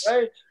Fox.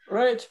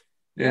 Right.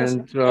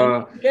 And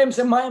it became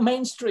the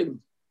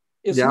mainstream.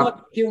 It's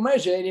not pure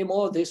measure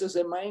anymore. This is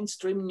a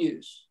mainstream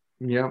news.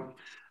 Yeah.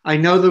 I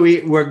know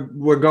that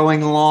we're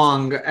going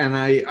long, and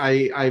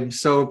I'm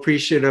so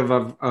appreciative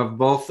of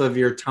both of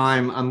your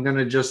time. I'm going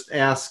to just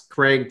ask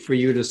Craig for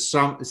you to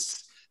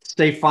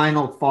say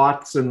final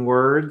thoughts and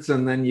words,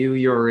 and then you,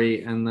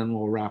 Yuri, and then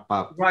we'll wrap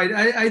up. Right.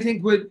 I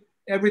think what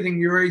everything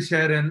Yuri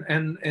said,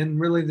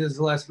 and really this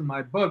lesson in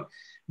my book,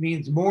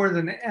 means more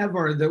than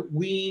ever that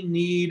we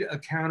need a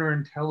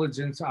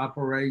counterintelligence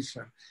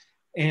operation.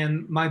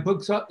 And my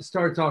book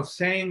starts off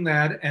saying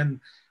that, and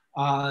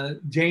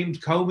James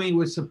Comey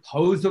was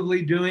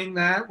supposedly doing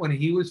that when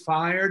he was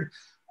fired.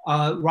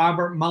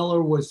 Robert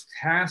Mueller was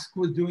tasked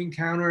with doing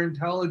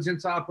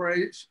counterintelligence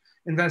operation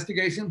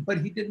investigation, but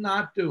he did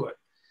not do it.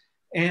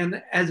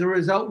 And as a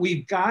result,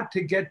 we've got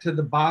to get to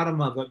the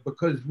bottom of it,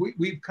 because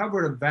we've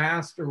covered a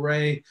vast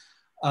array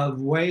of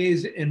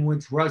ways in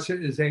which Russia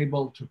is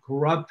able to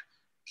corrupt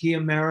key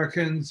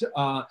Americans,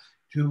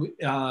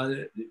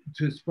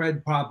 to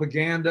spread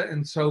propaganda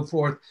and so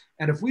forth.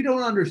 And if we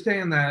don't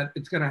understand that,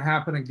 it's going to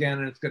happen again,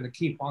 and it's going to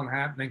keep on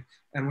happening,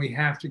 and we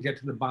have to get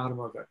to the bottom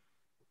of it.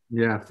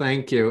 Yeah,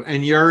 thank you.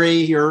 And Yuri,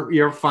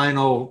 your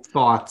final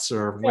thoughts?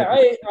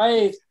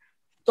 I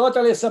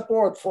totally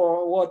support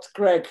for what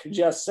Craig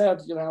just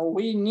said. You know,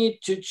 we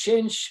need to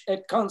change a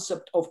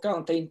concept of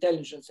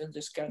counterintelligence in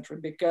this country,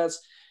 because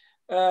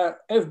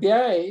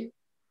FBI,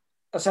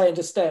 as I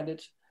understand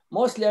it,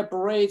 mostly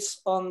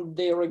operates on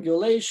the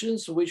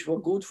regulations which were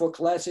good for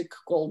classic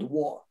Cold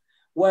War,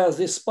 where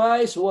the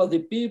spies were the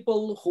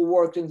people who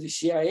worked in the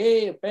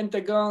CIA,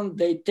 Pentagon.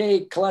 They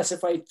take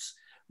classified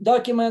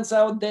documents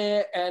out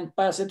there and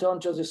pass it on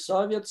to the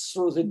Soviets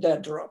through the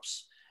dead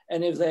drops.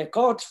 And if they're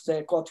caught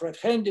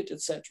red-handed,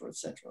 etc.,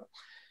 etc.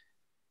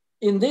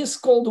 In this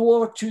Cold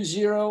War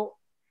 2.0,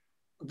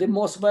 the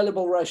most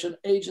valuable Russian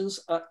agents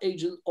are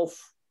agents of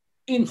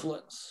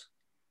influence.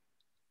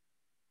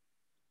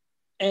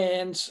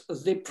 And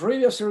the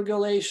previous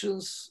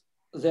regulations,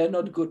 they're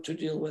not good to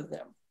deal with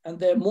them. And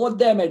they're more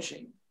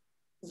damaging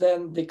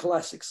than the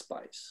classic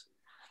spies.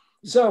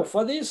 So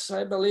for this,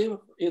 I believe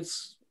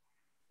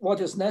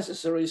what is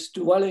necessary is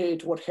to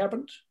evaluate what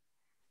happened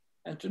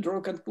and to draw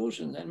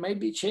conclusions, and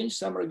maybe change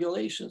some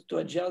regulations to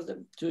adjust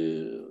them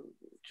to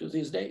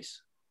these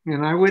days.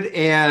 And I would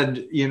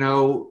add, you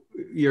know,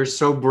 you're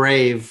so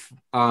brave,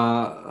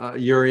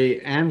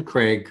 Yuri and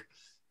Craig.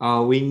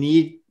 We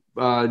need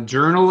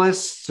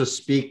journalists to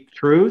speak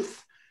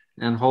truth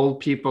and hold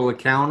people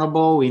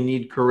accountable. We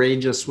need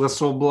courageous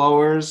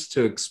whistleblowers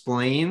to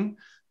explain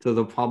to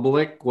the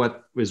public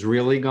what is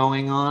really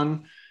going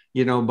on,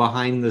 you know,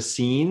 behind the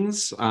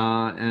scenes.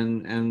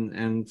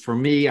 And for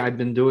me, I've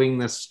been doing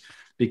this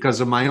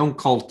because of my own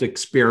cult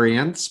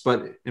experience,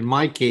 but in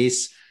my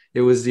case,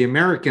 it was the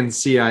American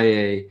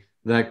CIA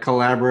that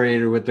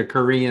collaborated with the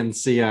Korean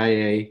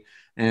CIA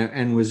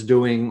and was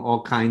doing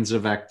all kinds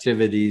of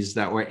activities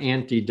that were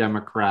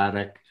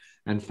anti-democratic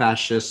and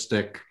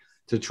fascistic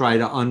to try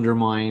to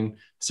undermine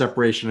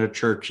separation of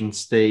church and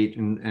state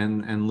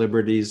and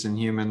liberties and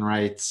human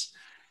rights.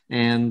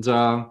 And,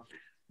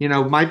 you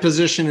know, my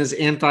position is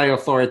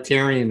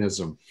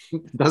anti-authoritarianism.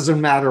 It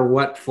doesn't matter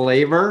what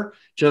flavor,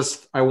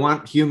 just I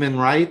want human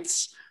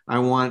rights. I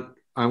want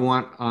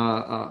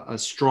a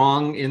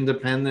strong,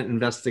 independent,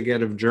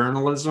 investigative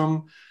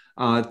journalism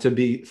to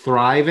be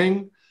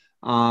thriving.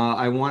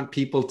 I want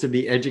people to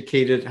be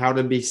educated how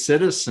to be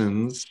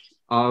citizens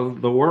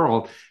of the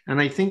world.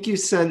 And I think you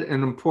said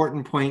an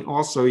important point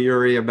also,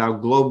 Yuri,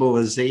 about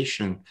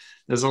globalization.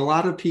 There's a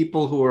lot of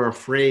people who are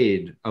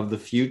afraid of the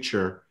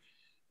future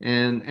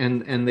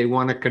and they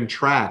want to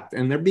contract,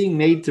 and they're being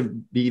made to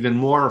be even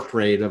more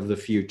afraid of the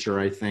future,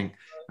 I think,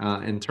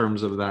 in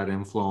terms of that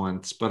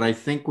influence. But I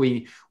think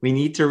we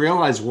need to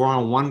realize we're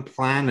on one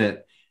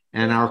planet,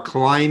 and our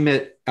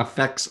climate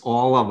affects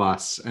all of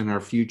us and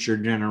our future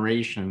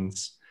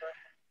generations.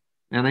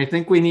 And I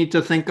think we need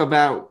to think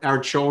about our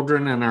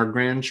children and our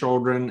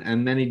grandchildren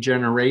and many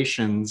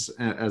generations,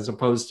 as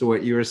opposed to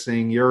what you were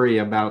saying, Yuri,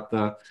 about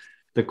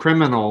the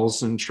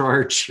criminals in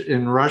charge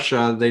in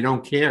Russia. They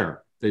don't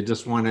care. They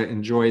just want to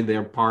enjoy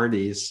their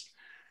parties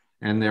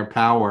and their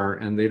power,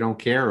 and they don't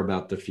care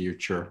about the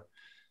future.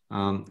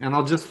 And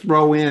I'll just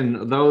throw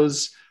in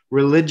those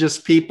religious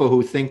people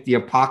who think the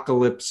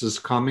apocalypse is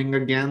coming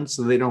again,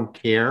 so they don't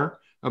care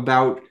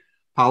about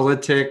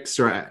politics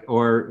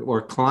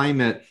or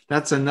climate.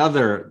 That's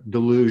another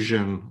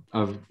delusion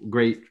of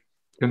great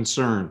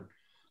concern.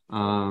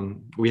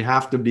 We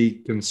have to be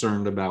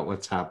concerned about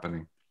what's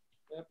happening.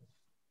 Yep.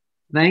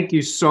 Thank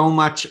you so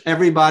much,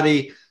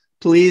 everybody.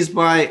 Please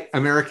buy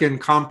American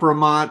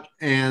Kompromat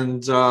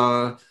and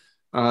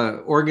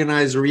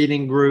organize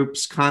reading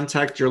groups,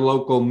 contact your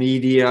local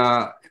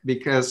media,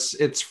 because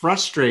it's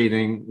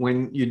frustrating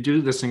when you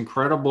do this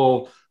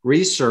incredible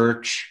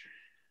research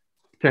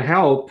to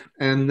help,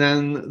 and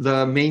then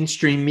the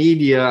mainstream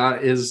media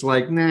is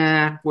like,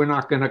 nah, we're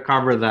not going to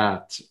cover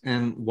that.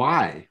 And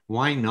why?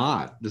 Why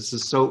not? This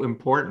is so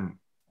important.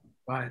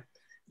 Right.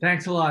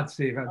 Thanks a lot,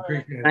 Steve. I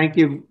appreciate it. Thank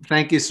you.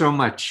 Thank you so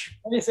much.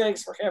 Many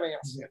thanks for having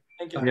us. Yeah.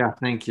 Thank you. Yeah,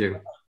 thank you.